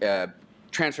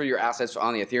transfer your assets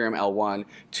on the Ethereum L1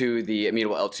 to the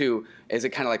Immutable L2, is it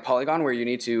kind of like Polygon where you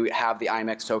need to have the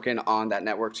IMX token on that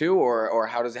network too, or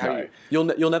how do you?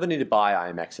 You'll never need to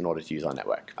buy IMX in order to use our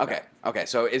network. Okay. Okay.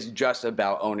 So it's just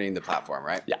about owning the platform,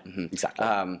 right? Yeah. Exactly.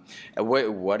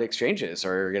 What exchanges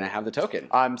are going to have the token?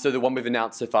 So the one we've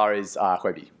announced so far is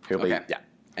Robbie.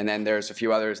 And then there's a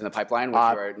few others in the pipeline which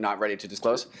we're not ready to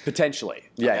disclose. Potentially.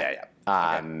 Yeah.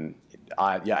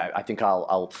 I think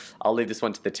I'll leave this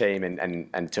one to the team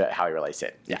and to how we release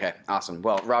it. Yeah. Okay, awesome.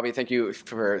 Well, Robbie, thank you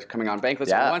for coming on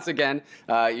Bankless once again.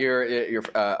 You're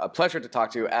a pleasure to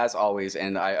talk to as always,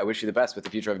 and I wish you the best with the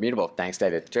future of Immutable. Thanks,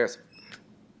 David. Cheers.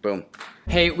 Boom.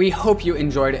 Hey, we hope you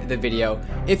enjoyed the video.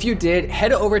 If you did,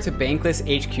 head over to Bankless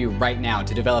HQ right now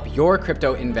to develop your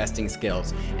crypto investing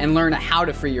skills and learn how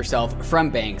to free yourself from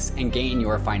banks and gain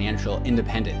your financial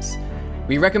independence.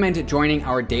 We recommend joining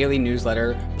our daily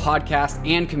newsletter, podcast,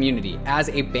 and community as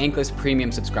a Bankless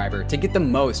Premium subscriber to get the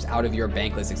most out of your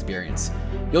Bankless experience.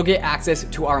 You'll get access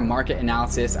to our market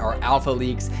analysis, our alpha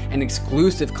leaks, and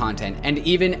exclusive content, and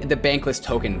even the Bankless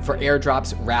token for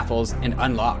airdrops, raffles, and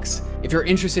unlocks. If you're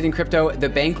interested in crypto, the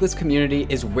Bankless community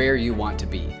is where you want to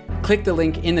be. Click the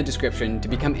link in the description to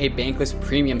become a Bankless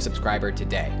Premium subscriber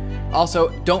today. Also,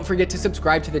 don't forget to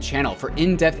subscribe to the channel for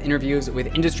in-depth interviews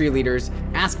with industry leaders,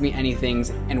 Ask Me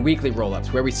Anythings, and weekly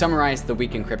rollups where we summarize the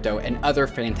week in crypto and other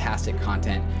fantastic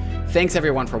content. Thanks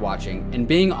everyone for watching and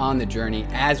being on the journey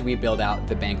as we build out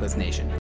the Bankless Nation.